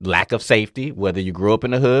 that lack of safety, whether you grew up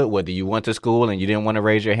in the hood, whether you went to school and you didn't want to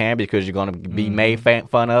raise your hand because you're going to be made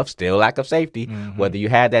fun of, still lack of safety. Whether you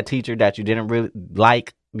had that teacher that you didn't really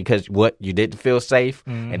like because you didn't feel safe,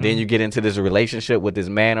 and then you get into this relationship with this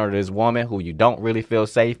man or this woman who you don't really feel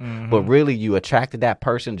safe, but really you attracted that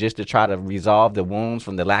person just to try to resolve the wounds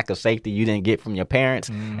from the lack of safety you didn't get from your parents.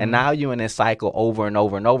 And now you're in this cycle over and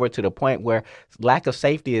over and over to the point where lack of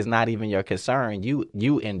safety is not even your concern.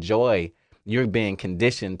 You're being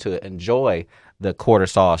conditioned to enjoy the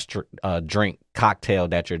cortisol drink cocktail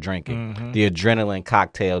that you're drinking, the adrenaline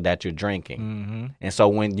cocktail that you're drinking. And so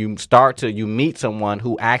when you meet someone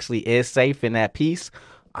who actually is safe in that piece,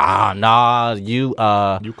 you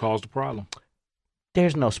caused the problem.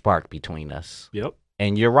 There's no spark between us. Yep.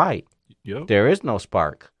 And you're right. Yep. There is no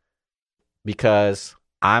spark, because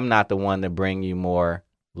I'm not the one to bring you more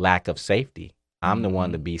lack of safety. I'm the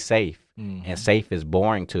one to be safe. And safe is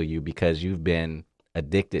boring to you because you've been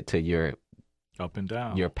addicted to your up and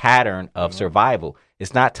down, your pattern of survival.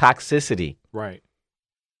 It's not toxicity. Right.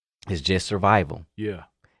 It's just survival. Yeah.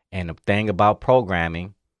 And the thing about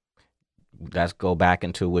programming, let's go back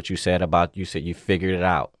into what you said you said you figured it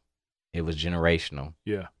out. It was generational.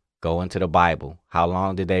 Yeah. Go into the Bible. How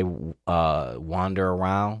long did they wander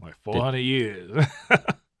around? Like 400 years.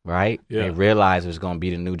 Right? Yeah. They realized it was going to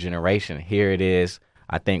be the new generation. Here it is.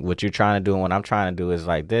 I think what you're trying to do and what I'm trying to do is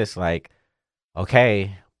like this, like,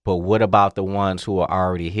 okay, but what about the ones who are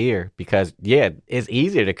already here? Because, yeah, it's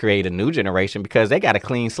easier to create a new generation because they got a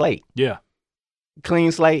clean slate. Yeah.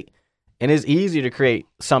 Clean slate. And it's easier to create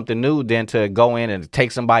something new than to go in and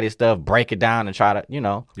take somebody's stuff, break it down and try to,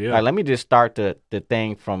 like, let me just start the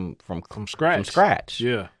thing from scratch. From scratch.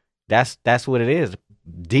 Yeah. That's what it is.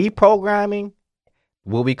 Deprogramming,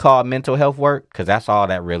 what we call mental health work, because that's all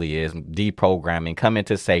that really is. Deprogramming, come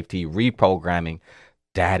into safety, reprogramming.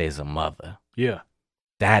 That is a mother. Yeah.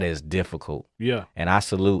 That is difficult. Yeah. And I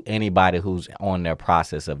salute anybody who's on their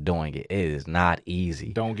process of doing it. It is not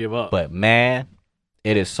easy. Don't give up. But man,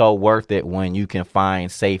 it is so worth it when you can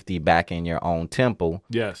find safety back in your own temple.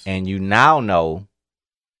 Yes. And you now know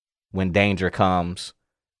when danger comes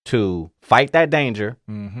to fight that danger.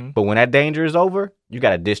 But when that danger is over, You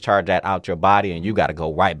got to discharge that out your body, and you got to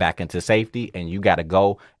go right back into safety, and you got to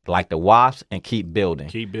go like the Wasps and keep building.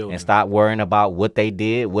 Keep building. And stop worrying about what they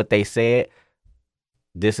did, what they said.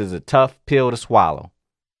 This is a tough pill to swallow.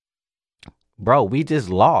 Bro, we just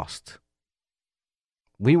lost.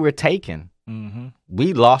 We were taken. Mm-hmm.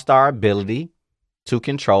 We lost our ability to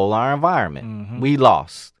control our environment. Mm-hmm. We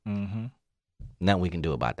lost. Mm-hmm. Nothing we can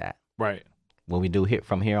do about that. Right. What we do here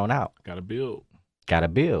from here on out. Gotta build. Gotta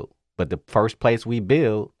build. But the first place we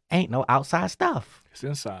build ain't no outside stuff. It's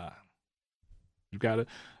inside. You gotta,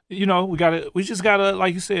 we just gotta,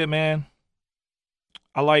 like you said, man.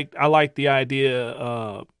 I like the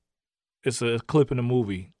idea. It's a clip in the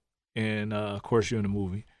movie, and of course you're in the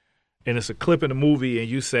movie, and it's a clip in the movie, and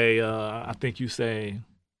you say, I think you say,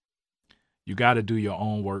 you got to do your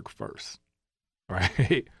own work first,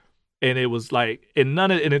 right? And it was like, and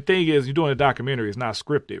the thing is, you're doing a documentary, it's not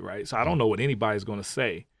scripted, right? So I don't know what anybody's gonna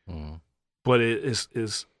say, but it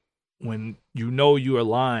is when you are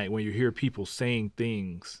lying, when you hear people saying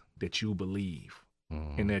things that you believe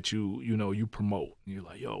and that you promote. And you're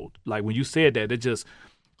like, yo, like when you said that, it just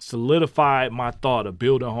solidified my thought of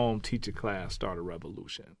build a home, teach a class, start a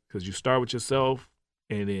revolution. Because you start with yourself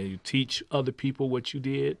and then you teach other people what you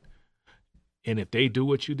did. And if they do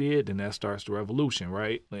what you did, then that starts the revolution,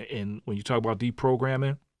 right? And when you talk about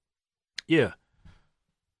deprogramming, yeah.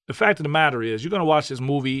 The fact of the matter is, you're going to watch this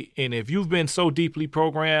movie, and if you've been so deeply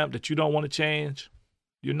programmed that you don't want to change,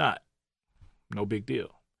 you're not. No big deal.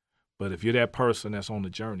 But if you're that person that's on the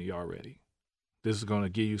journey already, this is going to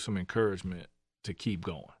give you some encouragement to keep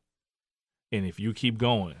going. And if you keep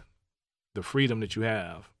going, the freedom that you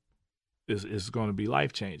have is going to be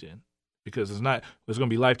life-changing, because it's going to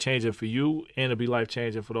be life-changing for you, and it'll be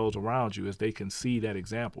life-changing for those around you as they can see that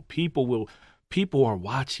example. People are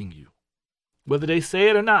watching you. Whether they say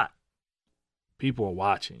it or not, people are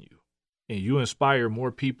watching you. And you inspire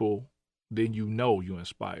more people than you know you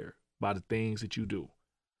inspire by the things that you do.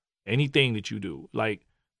 Anything that you do. Like,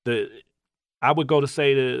 I would go to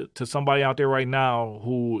say to somebody out there right now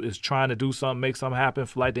who is trying to do something, make something happen,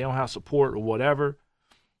 feel like they don't have support or whatever,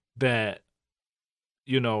 that,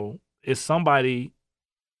 it's somebody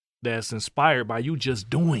that's inspired by you just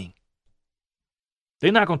doing.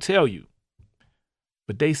 They're not going to tell you.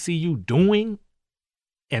 But they see you doing,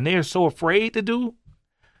 and they're so afraid to do,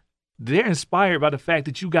 they're inspired by the fact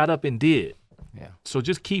that you got up and did. Yeah. So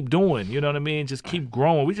just keep doing, you know what I mean? Just keep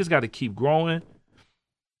growing. We just got to keep growing.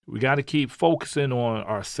 We got to keep focusing on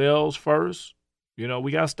ourselves first. We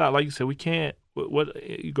got to stop. Like you said, we can't,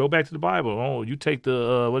 you go back to the Bible. Oh, you take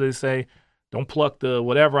the, what did it say? Don't pluck the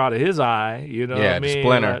whatever out of his eye. You know what I mean? The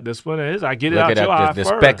splinter. The splinter in his eye. Get it Look out at your eye the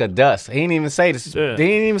first. speck of dust. He didn't even say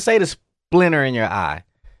the splinter in your eye.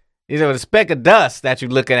 He said, with a speck of dust that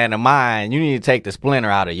you're looking at in mine, you need to take the splinter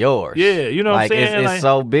out of yours. Yeah, you know what I'm saying? It's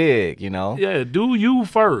so big, Yeah, do you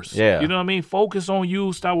first. Yeah. You know what I mean? Focus on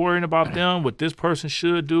you. Stop worrying about them, what this person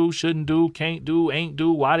should do, shouldn't do, can't do, ain't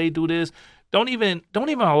do, why they do this. Don't even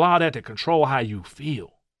allow that to control how you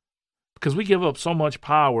feel. Because we give up so much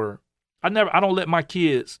power. I don't let my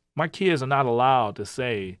kids are not allowed to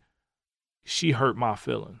say, she hurt my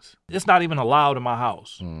feelings. It's not even allowed in my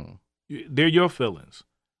house. They're your feelings.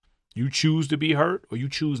 You choose to be hurt or you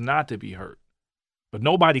choose not to be hurt. But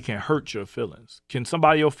nobody can hurt your feelings. Can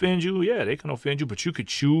somebody offend you? Yeah, they can offend you, but you could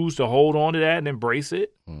choose to hold on to that and embrace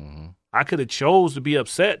it. I could have chose to be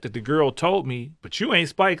upset that the girl told me, but you ain't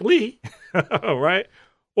Spike Lee, right?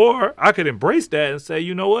 Or I could embrace that and say,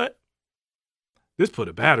 you know what? This put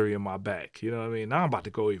a battery in my back. You know what I mean? Now I'm about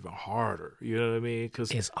to go even harder. You know what I mean?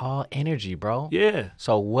 Because it's all energy, bro. Yeah.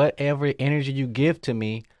 So whatever energy you give to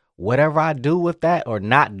me, whatever I do with that or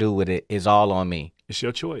not do with it is all on me. It's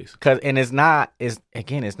your choice. We're not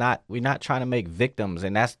trying to make victims.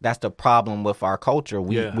 And that's the problem with our culture.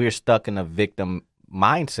 We're stuck in a victim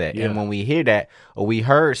mindset. Yeah. And when we hear that, or we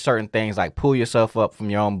heard certain things like pull yourself up from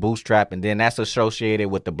your own bootstrap, and then that's associated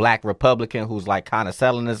with the black Republican who's like kind of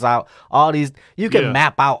selling us out. All these, you can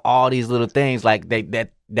map out all these little things like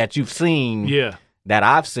that you've seen. Yeah. That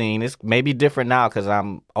I've seen. It's maybe different now because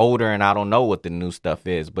I'm older and I don't know what the new stuff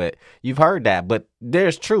is, but you've heard that. But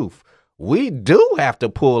there's truth. We do have to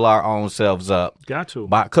pull our own selves up. Got to.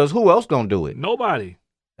 Because who else gonna do it? Nobody.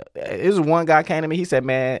 This one guy came to me. He said,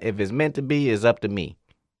 man, if it's meant to be, it's up to me.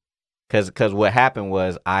 Because what happened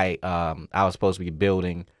was I was supposed to be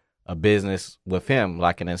building a business with him,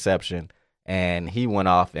 like an Inception. And he went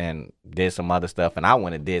off and did some other stuff, and I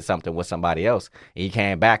went and did something with somebody else. He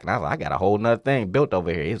came back, and I was like, I got a whole nother thing built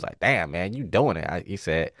over here. He was like, damn, man, you doing it. He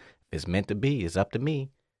said, if it's meant to be, it's up to me.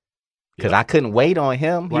 Because I couldn't wait on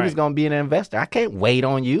him. He was going to be an investor. I can't wait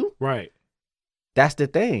on you. Right. That's the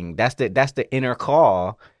thing. That's the inner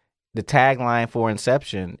call. The tagline for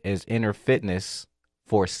Inception is inner fitness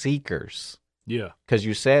for seekers. Yeah. Because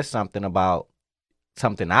you said something about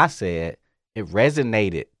something I said. It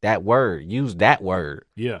resonated. That word. Use that word.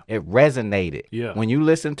 Yeah. It resonated. Yeah. When you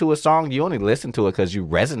listen to a song, you only listen to it because you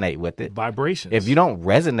resonate with it. Vibrations. If you don't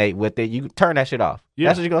resonate with it, you turn that shit off. Yeah.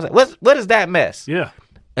 That's what you're going to say. What is that mess? Yeah.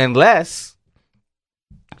 Unless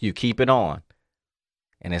you keep it on.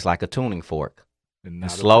 And it's like a tuning fork. And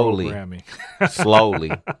And slowly,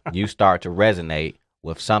 slowly, you start to resonate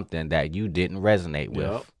with something that you didn't resonate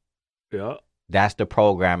with. Yep. That's the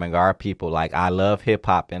programming our people like. I love hip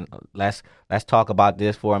hop, and let's talk about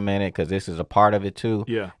this for a minute because this is a part of it too.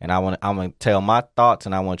 Yeah. And I'm gonna tell my thoughts,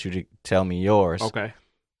 and I want you to tell me yours. Okay.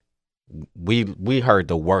 We heard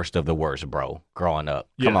the worst of the worst, bro. Growing up,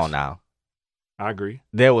 come Yes. on now. I agree.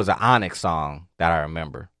 There was an Onyx song that I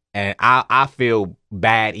remember, and I feel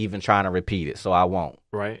bad even trying to repeat it, so I won't.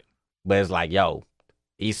 Right. But it's like, yo,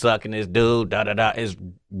 he's sucking this dude, da-da-da. It's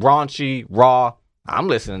raunchy, raw. I'm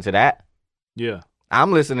listening to that. Yeah.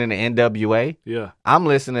 I'm listening to NWA. Yeah. I'm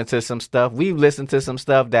listening to some stuff. We've listened to some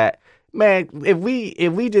stuff that, man, if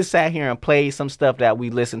we just sat here and played some stuff that we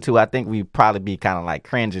listened to, I think we'd probably be kind of like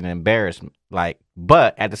cringing and embarrassed. Like,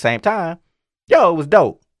 but at the same time, yo, it was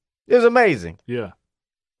dope. It was amazing. Yeah.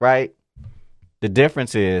 Right? The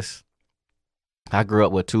difference is I grew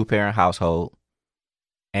up with a 2-parent household,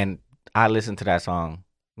 and I listened to that song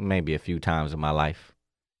maybe a few times in my life.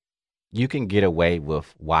 You can get away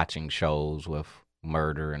with watching shows with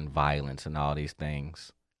murder and violence and all these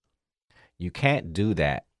things. You can't do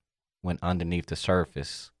that when underneath the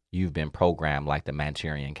surface you've been programmed like the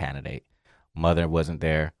Manchurian Candidate. Mother wasn't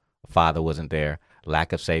there, father wasn't there,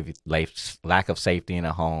 lack of safety in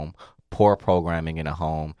a home, poor programming in a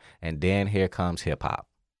home, and then here comes hip hop.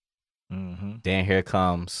 Mm-hmm. Then here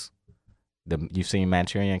comes you seen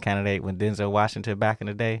Manchurian Candidate with Denzel Washington back in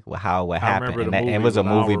the day? What happened? remember And the it movie, was a but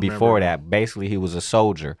I don't movie before remember. that. Basically, he was a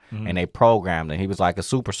soldier, and they programmed him. He was like a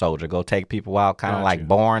super soldier, go take people out, kind of Gotcha. like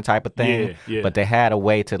Bourne type of thing. Yeah, yeah. But they had a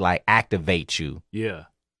way to like activate you Yeah.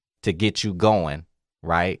 to get you going,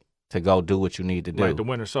 right? To go do what you need to do. Like the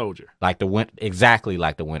Winter Soldier. Exactly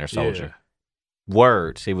like the Winter Soldier.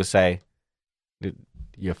 Words, he would say,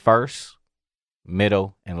 your first,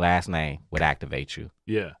 middle, and last name would activate you.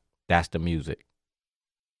 Yeah. That's the music.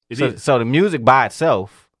 It So, is. so the music by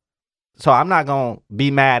itself, so I'm not going to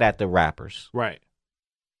be mad at the rappers. Right.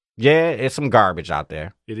 Yeah, it's some garbage out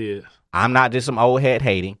there. It is. I'm not just some old head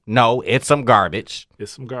hating. No, it's some garbage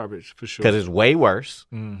It's some garbage for sure. because it's way worse.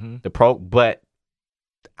 Mm-hmm. But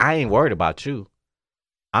I ain't worried about you.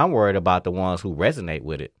 I'm worried about the ones who resonate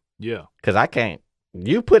with it. Yeah. Because I can't.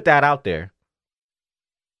 You put that out there.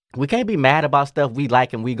 We can't be mad about stuff we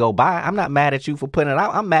like and we go buy. I'm not mad at you for putting it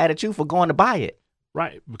out. I'm mad at you for going to buy it.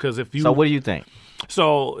 Right. Because if you So what do you think?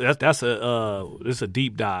 So that's a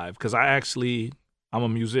deep dive because I'm a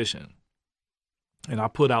musician, and I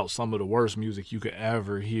put out some of the worst music you could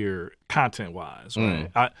ever hear content wise.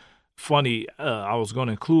 Right? I was going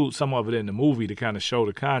to include some of it in the movie to kind of show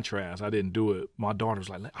the contrast. I didn't do it. My daughter's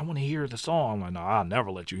like, I want to hear the song. I'm like, no, I'll never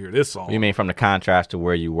let you hear this song. You mean from the contrast to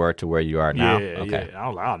where you were to where you are now? Yeah, Okay. yeah. I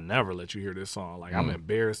was like, I'll never let you hear this song. Like, I'm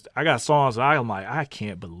embarrassed. I got songs that I'm like, I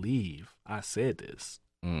can't believe I said this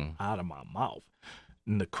out of my mouth.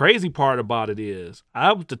 And the crazy part about it is,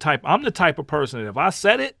 I'm the type of person that if I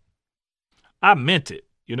said it, I meant it.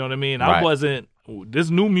 You know what I mean? Right. I wasn't. This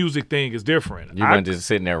new music thing is different. You weren't just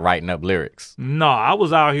sitting there writing up lyrics. No, I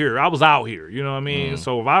was out here. You know what I mean? Mm.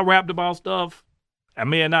 So if I rapped about stuff, I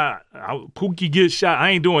may not. Pookie gets shot. I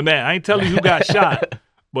ain't doing that. I ain't telling you who got shot.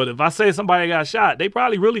 But if I say somebody got shot, they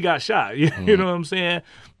probably really got shot. You know what I'm saying?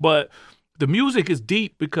 But the music is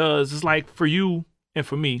deep because it's like for you and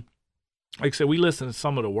for me, like I said, we listen to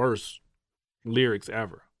some of the worst lyrics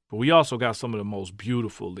ever. But we also got some of the most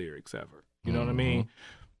beautiful lyrics ever. You know what I mean?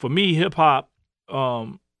 For me, hip hop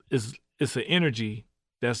it's an energy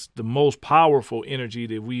that's the most powerful energy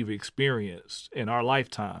that we've experienced in our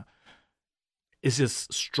lifetime. It's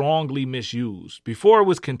just strongly misused. Before it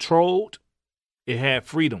was controlled, it had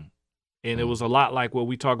freedom. And it was a lot like what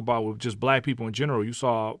we talk about with just black people in general. You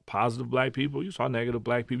saw positive black people, you saw negative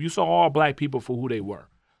black people, you saw all black people for who they were.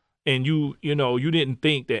 And you didn't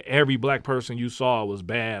think that every black person you saw was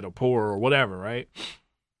bad or poor or whatever, right?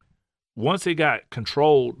 Once it got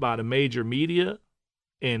controlled by the major media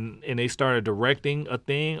and they started directing a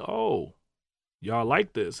thing, oh, y'all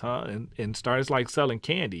like this, huh? And started like selling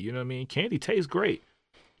candy, you know what I mean? Candy tastes great.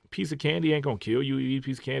 A piece of candy ain't gonna kill you. You eat a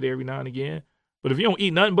piece of candy every now and again. But if you don't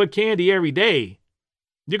eat nothing but candy every day,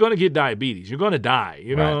 you're going to get diabetes. You're going to die.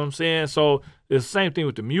 You know Right. what I'm saying? So it's the same thing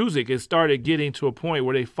with the music. It started getting to a point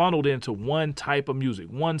where they funneled into one type of music,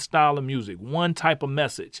 one style of music, one type of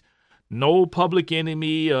message. No Public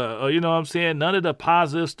Enemy, you know what I'm saying? None of the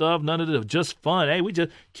positive stuff, none of the just fun. Hey, we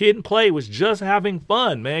just, Kid and Play was just having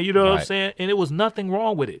fun, man. You know what I'm Right. saying? And it was nothing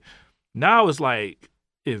wrong with it. Now it's like,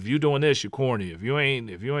 if you doing this, you're corny. If you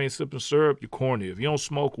ain't sipping syrup, you're corny. If you don't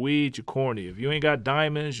smoke weed, you're corny. If you ain't got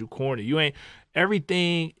diamonds, you're corny.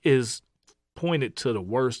 Everything is pointed to the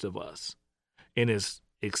worst of us. And it's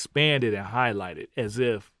expanded and highlighted as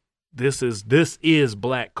if this is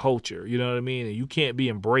black culture. You know what I mean? And you can't be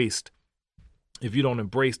embraced if you don't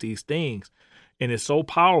embrace these things. And it's so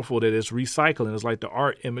powerful that it's recycling. It's like the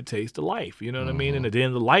art imitates the life. You know what I mean? And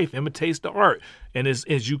then the life imitates the art. And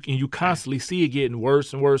you constantly see it getting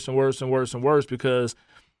worse and worse and worse and worse and worse because,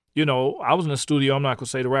 you know, I was in the studio. I'm not going to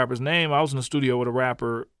say the rapper's name. I was in the studio with a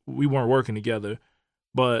rapper. We weren't working together,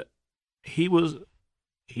 but he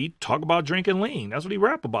talked about drinking lean. That's what he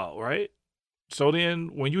rap about, right? So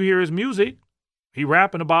then when you hear his music, he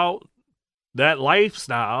rapping about that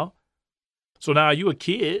lifestyle. So now you a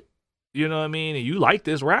kid, you know what I mean? And you like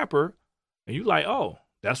this rapper and you like, oh,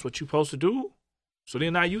 that's what you supposed to do? So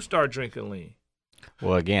then now you start drinking lean.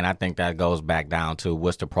 Well, again, I think that goes back down to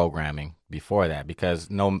what's the programming before that, because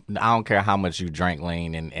I don't care how much you drink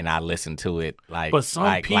lean and I listen to it. Like, But some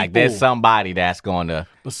like people- there's somebody that's going to.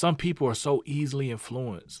 But some people are so easily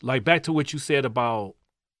influenced. Like back to what you said about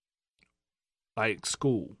like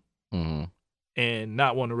school Mhm. and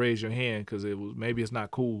not want to raise your hand because maybe it's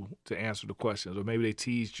not cool to answer the questions, or maybe they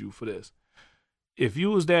teased you for this. If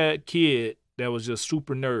you was that kid that was just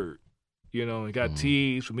super nerd, you know, and got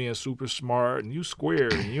teased for being super smart, and you square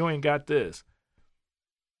and you ain't got this,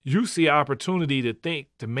 you see opportunity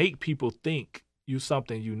to make people think you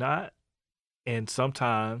something you not, and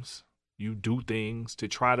sometimes you do things to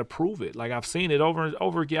try to prove it. Like I've seen it over and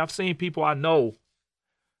over again. I've seen people I know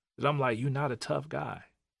that I'm like, you're not a tough guy.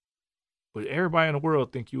 But everybody in the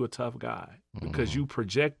world think you a tough guy because you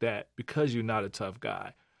project that because you're not a tough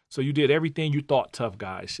guy. So you did everything you thought tough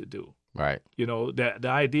guys should do. Right. You know, that the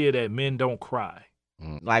idea that men don't cry.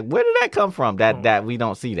 Like, where did that come from? That we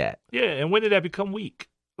don't see that. Yeah, and when did that become weak?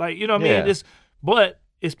 Like, you know what I Yeah. mean? But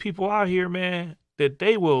it's people out here, man, that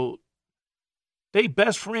they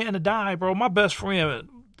best friend to die, bro. My best friend,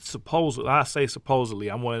 supposedly,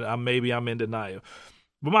 I'm in denial.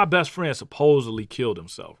 But my best friend supposedly killed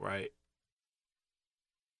himself, right?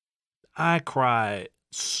 I cried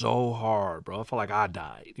so hard, bro. I felt like I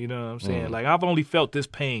died. You know what I'm saying? Like, I've only felt this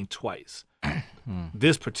pain twice.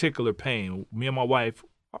 This particular pain. Me and my wife,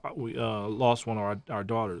 we lost one of our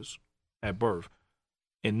daughters at birth.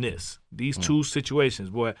 In these two situations,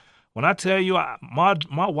 boy, when I tell you,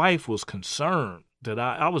 my wife was concerned that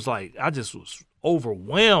I was like, I just was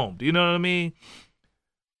overwhelmed. You know what I mean?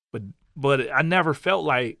 But I never felt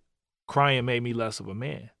like crying made me less of a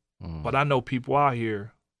man. But I know people out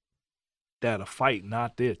here that'll fight,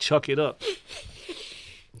 not there, chuck it up.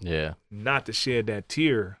 Yeah. Not to shed that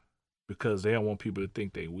tear because they don't want people to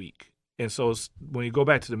think they weak. And so when you go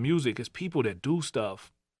back to the music, it's people that do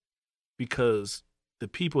stuff because the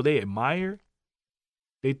people they admire,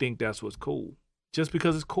 they think that's what's cool. Just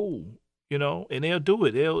because it's cool, you know, and they'll do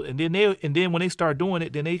it. And then when they start doing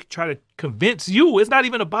it, then they try to convince you. It ain't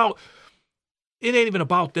even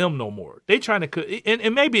about them no more. They trying to,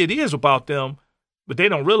 and maybe it is about them, but they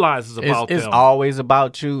don't realize it's about them. It's always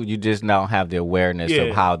about you. You just don't have the awareness Yeah.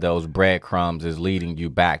 of how those breadcrumbs is leading you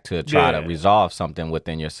back to try to Yeah. resolve something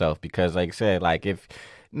within yourself. Because, like I said, like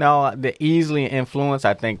the easily influence,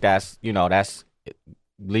 I think that's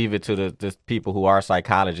leave it to the people who are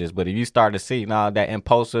psychologists. But if you start to see that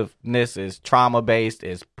impulsiveness is trauma based,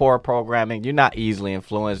 is poor programming, you're not easily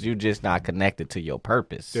influenced. You're just not connected to your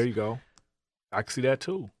purpose. There you go. I can see that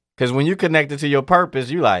too. Because when you connected to your purpose,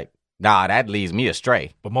 you like, nah, that leads me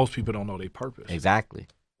astray. But most people don't know their purpose. Exactly.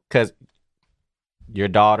 Because your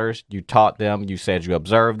daughters, you taught them, you said you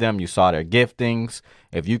observed them, you saw their giftings.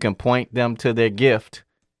 If you can point them to their gift,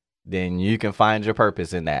 then you can find your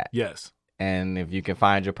purpose in that. Yes. And if you can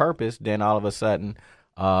find your purpose, then all of a sudden,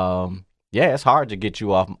 it's hard to get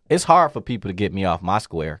you off. It's hard for people to get me off my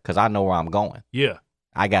square because I know where I'm going. Yeah.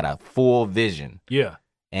 I got a full vision. Yeah.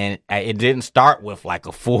 And it didn't start with like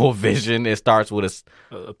a full vision. It starts with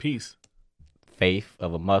A piece. faith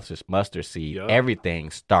of a mustard seed. Yeah. Everything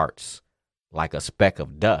starts like a speck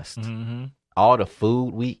of dust. Mm-hmm. All the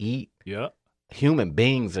food we eat, Yeah. human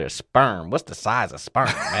beings are sperm. What's the size of sperm,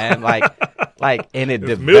 man? And it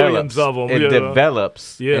There's develops. millions of 'em, It yeah.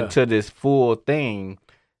 develops Yeah. into this full thing.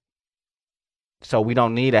 So we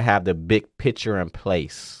don't need to have the big picture in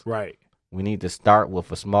place. Right. We need to start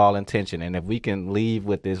with a small intention. And if we can leave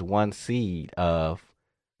with this one seed of,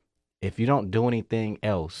 if you don't do anything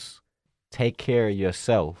else, take care of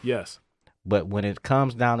yourself. Yes. But when it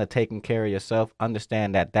comes down to taking care of yourself,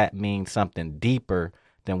 understand that that means something deeper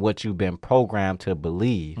than what you've been programmed to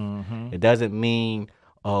believe. It doesn't mean,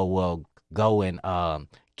 oh, well, go and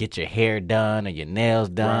get your hair done or your nails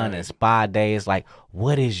done and spa days. Like,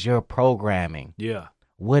 what is your programming? Yeah.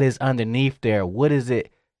 What is underneath there? What is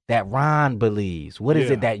it that Ron believes? What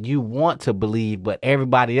is it that you want to believe, but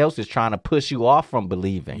everybody else is trying to push you off from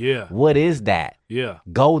believing? Yeah. What is that? Yeah.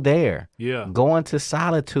 Go there. Yeah. Go into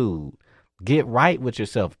solitude. Get right with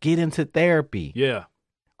yourself. Get into therapy. Yeah.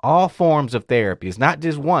 All forms of therapy. It's not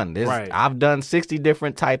just one. I've done 60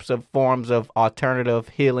 different types of forms of alternative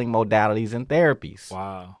healing modalities and therapies.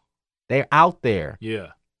 Wow. They're out there. Yeah.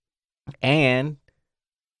 And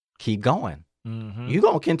keep going. You're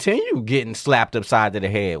going to continue getting slapped upside of the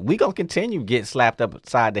head. We're going to continue getting slapped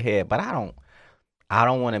upside the head. But I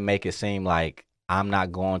don't want to make it seem like I'm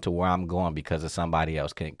not going to where I'm going because of somebody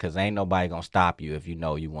else. Because ain't nobody going to stop you if you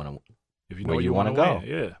know you want to. If you know you want to go.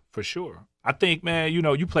 Yeah, for sure. I think, man,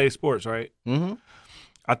 you play sports, right? Mm-hmm.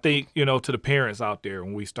 I think, to the parents out there,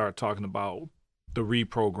 when we start talking about the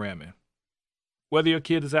reprogramming, whether your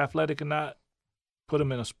kid is athletic or not, put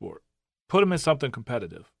them in a sport. Put them in something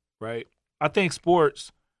competitive, right? I think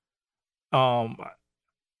sports helps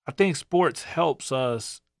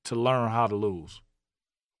us to learn how to lose.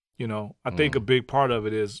 I think a big part of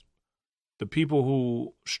it is the people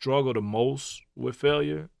who struggle the most with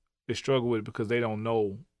failure, they struggle with it because they don't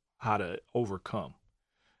know how to overcome.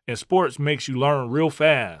 And sports makes you learn real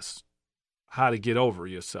fast how to get over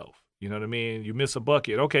yourself. You know what I mean? You miss a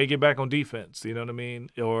bucket. Okay, get back on defense. You know what I mean?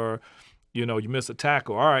 Or, you miss a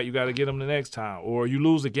tackle. All right, you got to get them the next time. Or you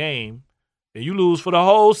lose a game and you lose for the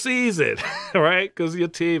whole season, right? Because your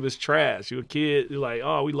team is trash. You're a kid. You're like,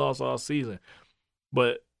 oh, we lost all season.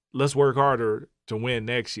 But let's work harder to win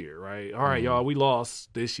next year, right? All right, y'all, we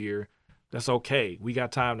lost this year. That's okay. We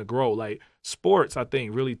got time to grow. Like, sports, I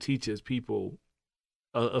think, really teaches people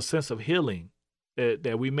a sense of healing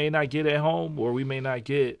that we may not get at home, or we may not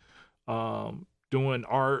get doing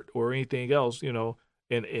art or anything else,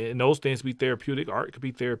 and those things be therapeutic. Art could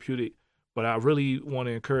be therapeutic. But I really want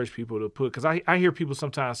to encourage people to because I hear people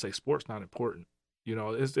sometimes say sports not important.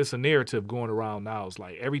 It's a narrative going around now. It's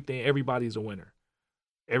like everybody's a winner.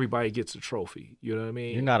 Everybody gets a trophy. You know what I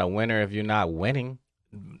mean? You're not a winner if you're not winning.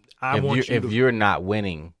 If you're not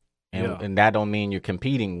winning, and that don't mean you're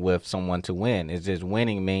competing with someone to win. It's just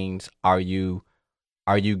winning means are you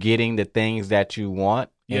getting the things that you want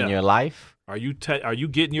in your life? Are you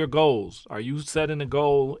getting your goals? Are you setting a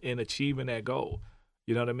goal and achieving that goal?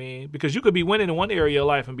 You know what I mean? Because you could be winning in one area of your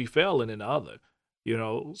life and be failing in the other.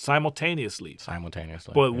 Simultaneously.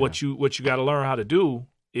 But what you got to learn how to do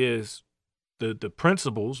is the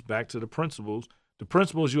principles. Back to the principles. The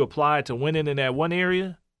principles you apply to winning in that one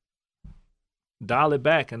area, dial it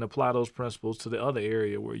back and apply those principles to the other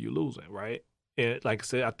area where you're losing, right? And like I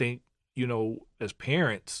said, I think, as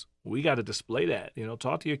parents, we got to display that.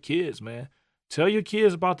 Talk to your kids, man. Tell your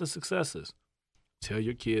kids about the successes. Tell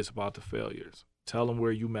your kids about the failures. Tell them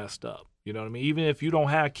where you messed up. You know what I mean? Even if you don't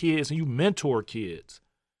have kids and you mentor kids,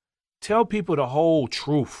 tell people the whole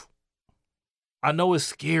truth. I know it's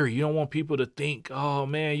scary. You don't want people to think, oh,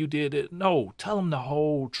 man, you did it. No, tell them the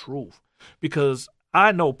whole truth. Because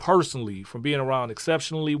I know personally from being around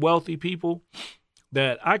exceptionally wealthy people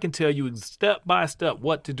that I can tell you step by step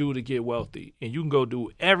what to do to get wealthy. And you can go do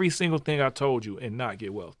every single thing I told you and not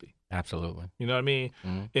get wealthy. Absolutely. You know what I mean?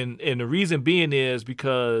 Mm-hmm. And the reason being is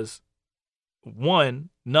because, one,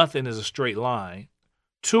 nothing is a straight line.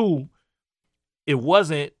 Two, it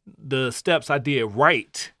wasn't the steps I did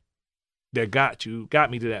right that got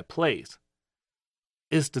me to that place.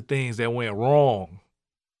 It's the things that went wrong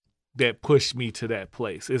that pushed me to that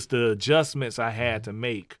place. It's the adjustments I had to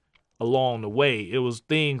make along the way. It was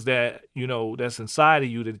things that, that's inside of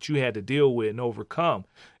you that you had to deal with and overcome.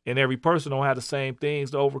 And every person don't have the same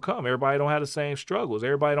things to overcome. Everybody don't have the same struggles.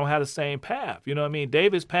 Everybody don't have the same path. You know what I mean?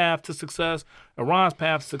 David's path to success, Ron's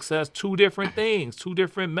path to success, two different things, two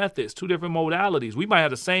different methods, two different modalities. We might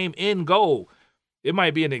have the same end goal. It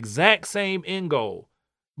might be an exact same end goal,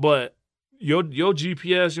 but your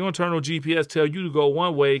GPS, your internal GPS tell you to go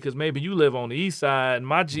one way because maybe you live on the east side, and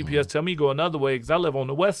my GPS tell me to go another way because I live on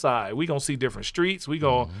the west side. We gonna see different streets.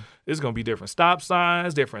 It's gonna be different stop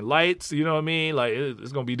signs, different lights. You know what I mean? Like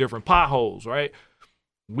it's gonna be different potholes, right?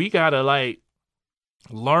 We gotta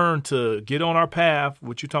learn to get on our path.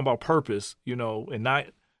 What you talking about purpose, and not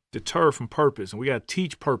deter from purpose. And we gotta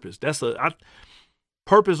teach purpose.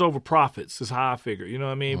 purpose over profits is how I figure. You know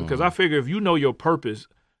what I mean? Because I figure if you know your purpose,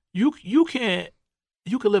 you can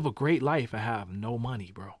live a great life and have no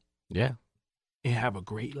money, bro. Yeah. And have a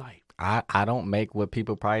great life. I don't make what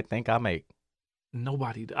people probably think I make.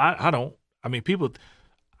 Nobody. I don't. I mean, people.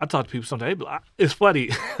 I talk to people sometimes. They be like, it's funny.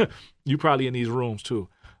 You probably in these rooms too.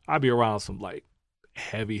 I be around some like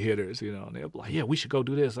heavy hitters, you know, and they'll be like, yeah, we should go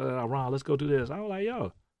do this. Ron, let's go do this. I was like,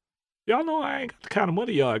 yo, y'all know I ain't got the kind of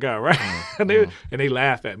money y'all got, right? And they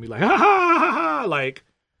laugh at me like, ha ha ha ha, like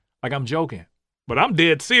I'm joking, but I'm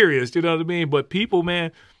dead serious. You know what I mean? But people,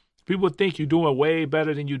 man, people think you're doing way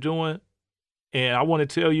better than you're doing. And I want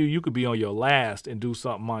to tell you, you could be on your last and do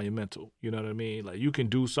something monumental. You know what I mean? Like you can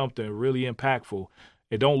do something really impactful.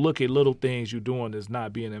 And don't look at little things you're doing that's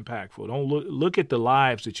not being impactful. Don't look at the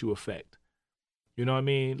lives that you affect. You know what I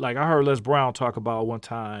mean? Like I heard Les Brown talk about one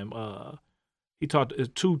time. He talked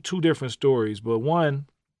two different stories, but one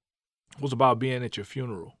was about being at your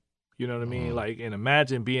funeral. You know what I mean? Like, and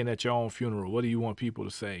imagine being at your own funeral. What do you want people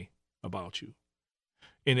to say about you?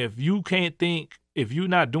 And if you can't think, if you're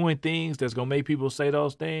not doing things that's gonna make people say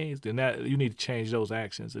those things, then that you need to change those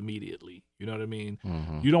actions immediately. You know what I mean?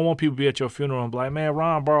 You don't want people to be at your funeral and be like, man,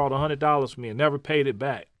 Ron borrowed $100 from me and never paid it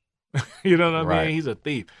back. You know what I mean? He's a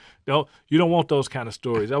thief. You don't want those kind of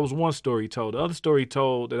stories. That was one story he told. The other story he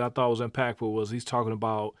told that I thought was impactful was he's talking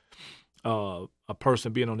about a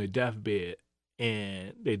person being on their deathbed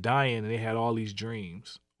and they're dying and they had all these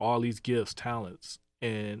dreams, all these gifts, talents,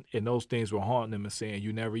 and those things were haunting them and saying,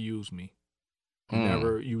 you never used me.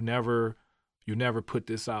 You never put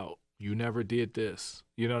this out. You never did this.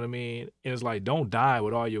 You know what I mean? And it's like, don't die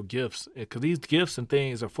with all your gifts, because these gifts and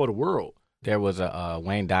things are for the world. There was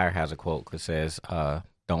Wayne Dyer has a quote that says,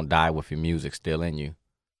 don't die with your music still in you.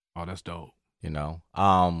 Oh, that's dope. You know,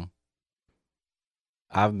 I've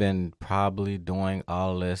been probably doing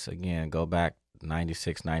all this again, go back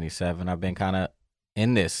 96, 97. I've been kind of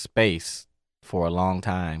in this space for a long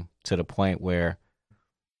time, to the point where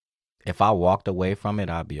if I walked away from it,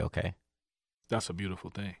 I'd be okay. That's a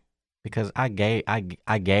beautiful thing. Because I did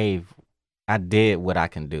what I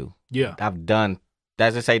can do. Yeah. I've done,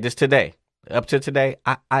 as I say, this today. Up to today,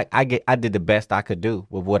 I did the best I could do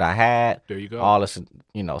with what I had. There you go. All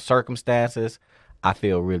the circumstances. I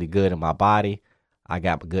feel really good in my body. I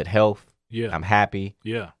got good health. Yeah. I'm happy.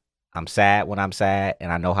 Yeah. I'm sad when I'm sad,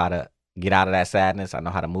 and I know how to get out of that sadness. I know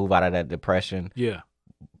how to move out of that depression. Yeah.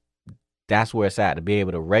 That's where it's at, to be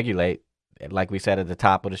able to regulate, like we said at the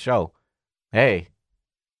top of the show. Hey,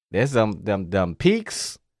 there's them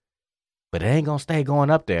peaks, but it ain't gonna stay going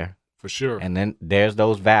up there. For sure. And then there's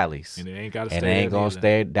those valleys. And it ain't gotta stay and it ain't gonna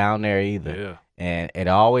stay down there either. Yeah. And it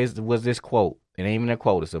always was this quote. It ain't even a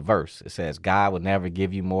quote, it's a verse. It says, God will never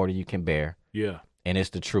give you more than you can bear. Yeah. And it's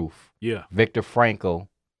the truth. Yeah. Viktor Frankl,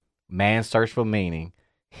 man's search for meaning,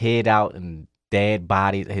 hid out in dead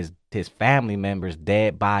bodies, his family members'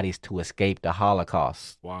 dead bodies, to escape the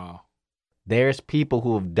Holocaust. Wow. There's people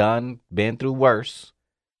who have been through worse.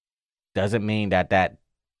 Doesn't mean that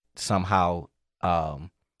somehow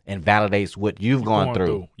invalidates what you've gone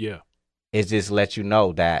through. Yeah. It just lets you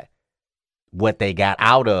know that what they got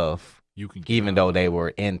out of, you can even though they were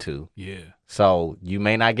into. Yeah. So you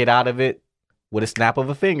may not get out of it with a snap of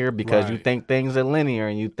a finger, because you think things are linear,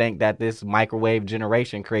 and you think that this microwave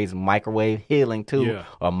generation creates microwave healing too,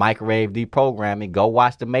 or microwave deprogramming. Go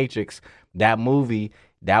watch The Matrix. That movie,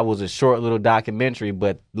 that was a short little documentary,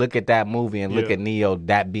 but look at that movie and look at Neo,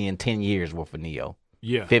 that being 10 years worth of Neo.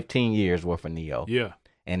 Yeah. 15 years worth of Neo. Yeah.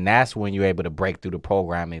 And that's when you're able to break through the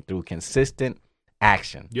programming through consistent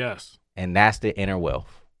action. Yes. And that's the inner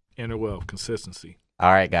wealth. Inner wealth, consistency.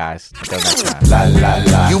 All right, guys. Until next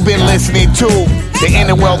time. You've been listening to the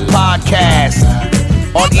Inner Wealth Podcast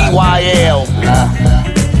on EYL.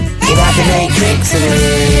 Get out the Matrix and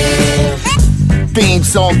live. Theme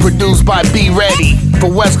song produced by Be Ready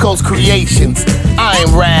for West Coast Creations. I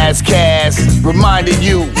am Raz Cass, reminding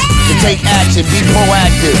you to take action, be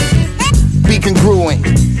proactive, be congruent.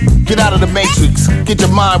 Get out of the Matrix, get your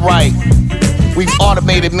mind right. We've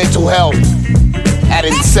automated mental health at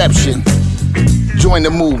inception. Join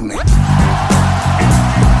the movement.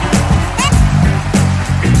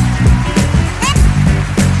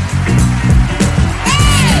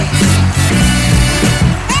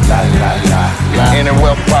 La la la la. Inner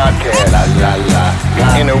Wealth Podcast. La la la.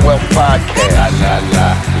 Inner Wealth Podcast. La la la.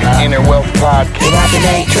 Inner Wealth Podcast. Get out the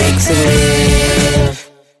Matrix and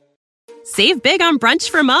live. Save big on brunch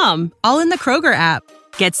for mom, all in the Kroger app.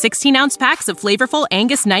 Get 16-ounce packs of flavorful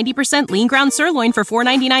Angus 90% lean ground sirloin for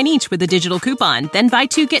 $4.99 each with a digital coupon. Then buy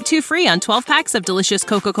 2, get 2 free on 12 packs of delicious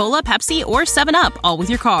Coca-Cola, Pepsi, or 7-Up, all with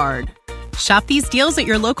your card. Shop these deals at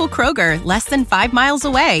your local Kroger, less than 5 miles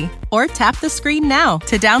away. Or tap the screen now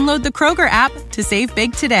to download the Kroger app to save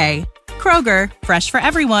big today. Kroger, fresh for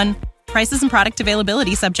everyone. Prices and product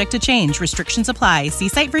availability subject to change. Restrictions apply. See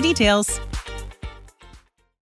site for details.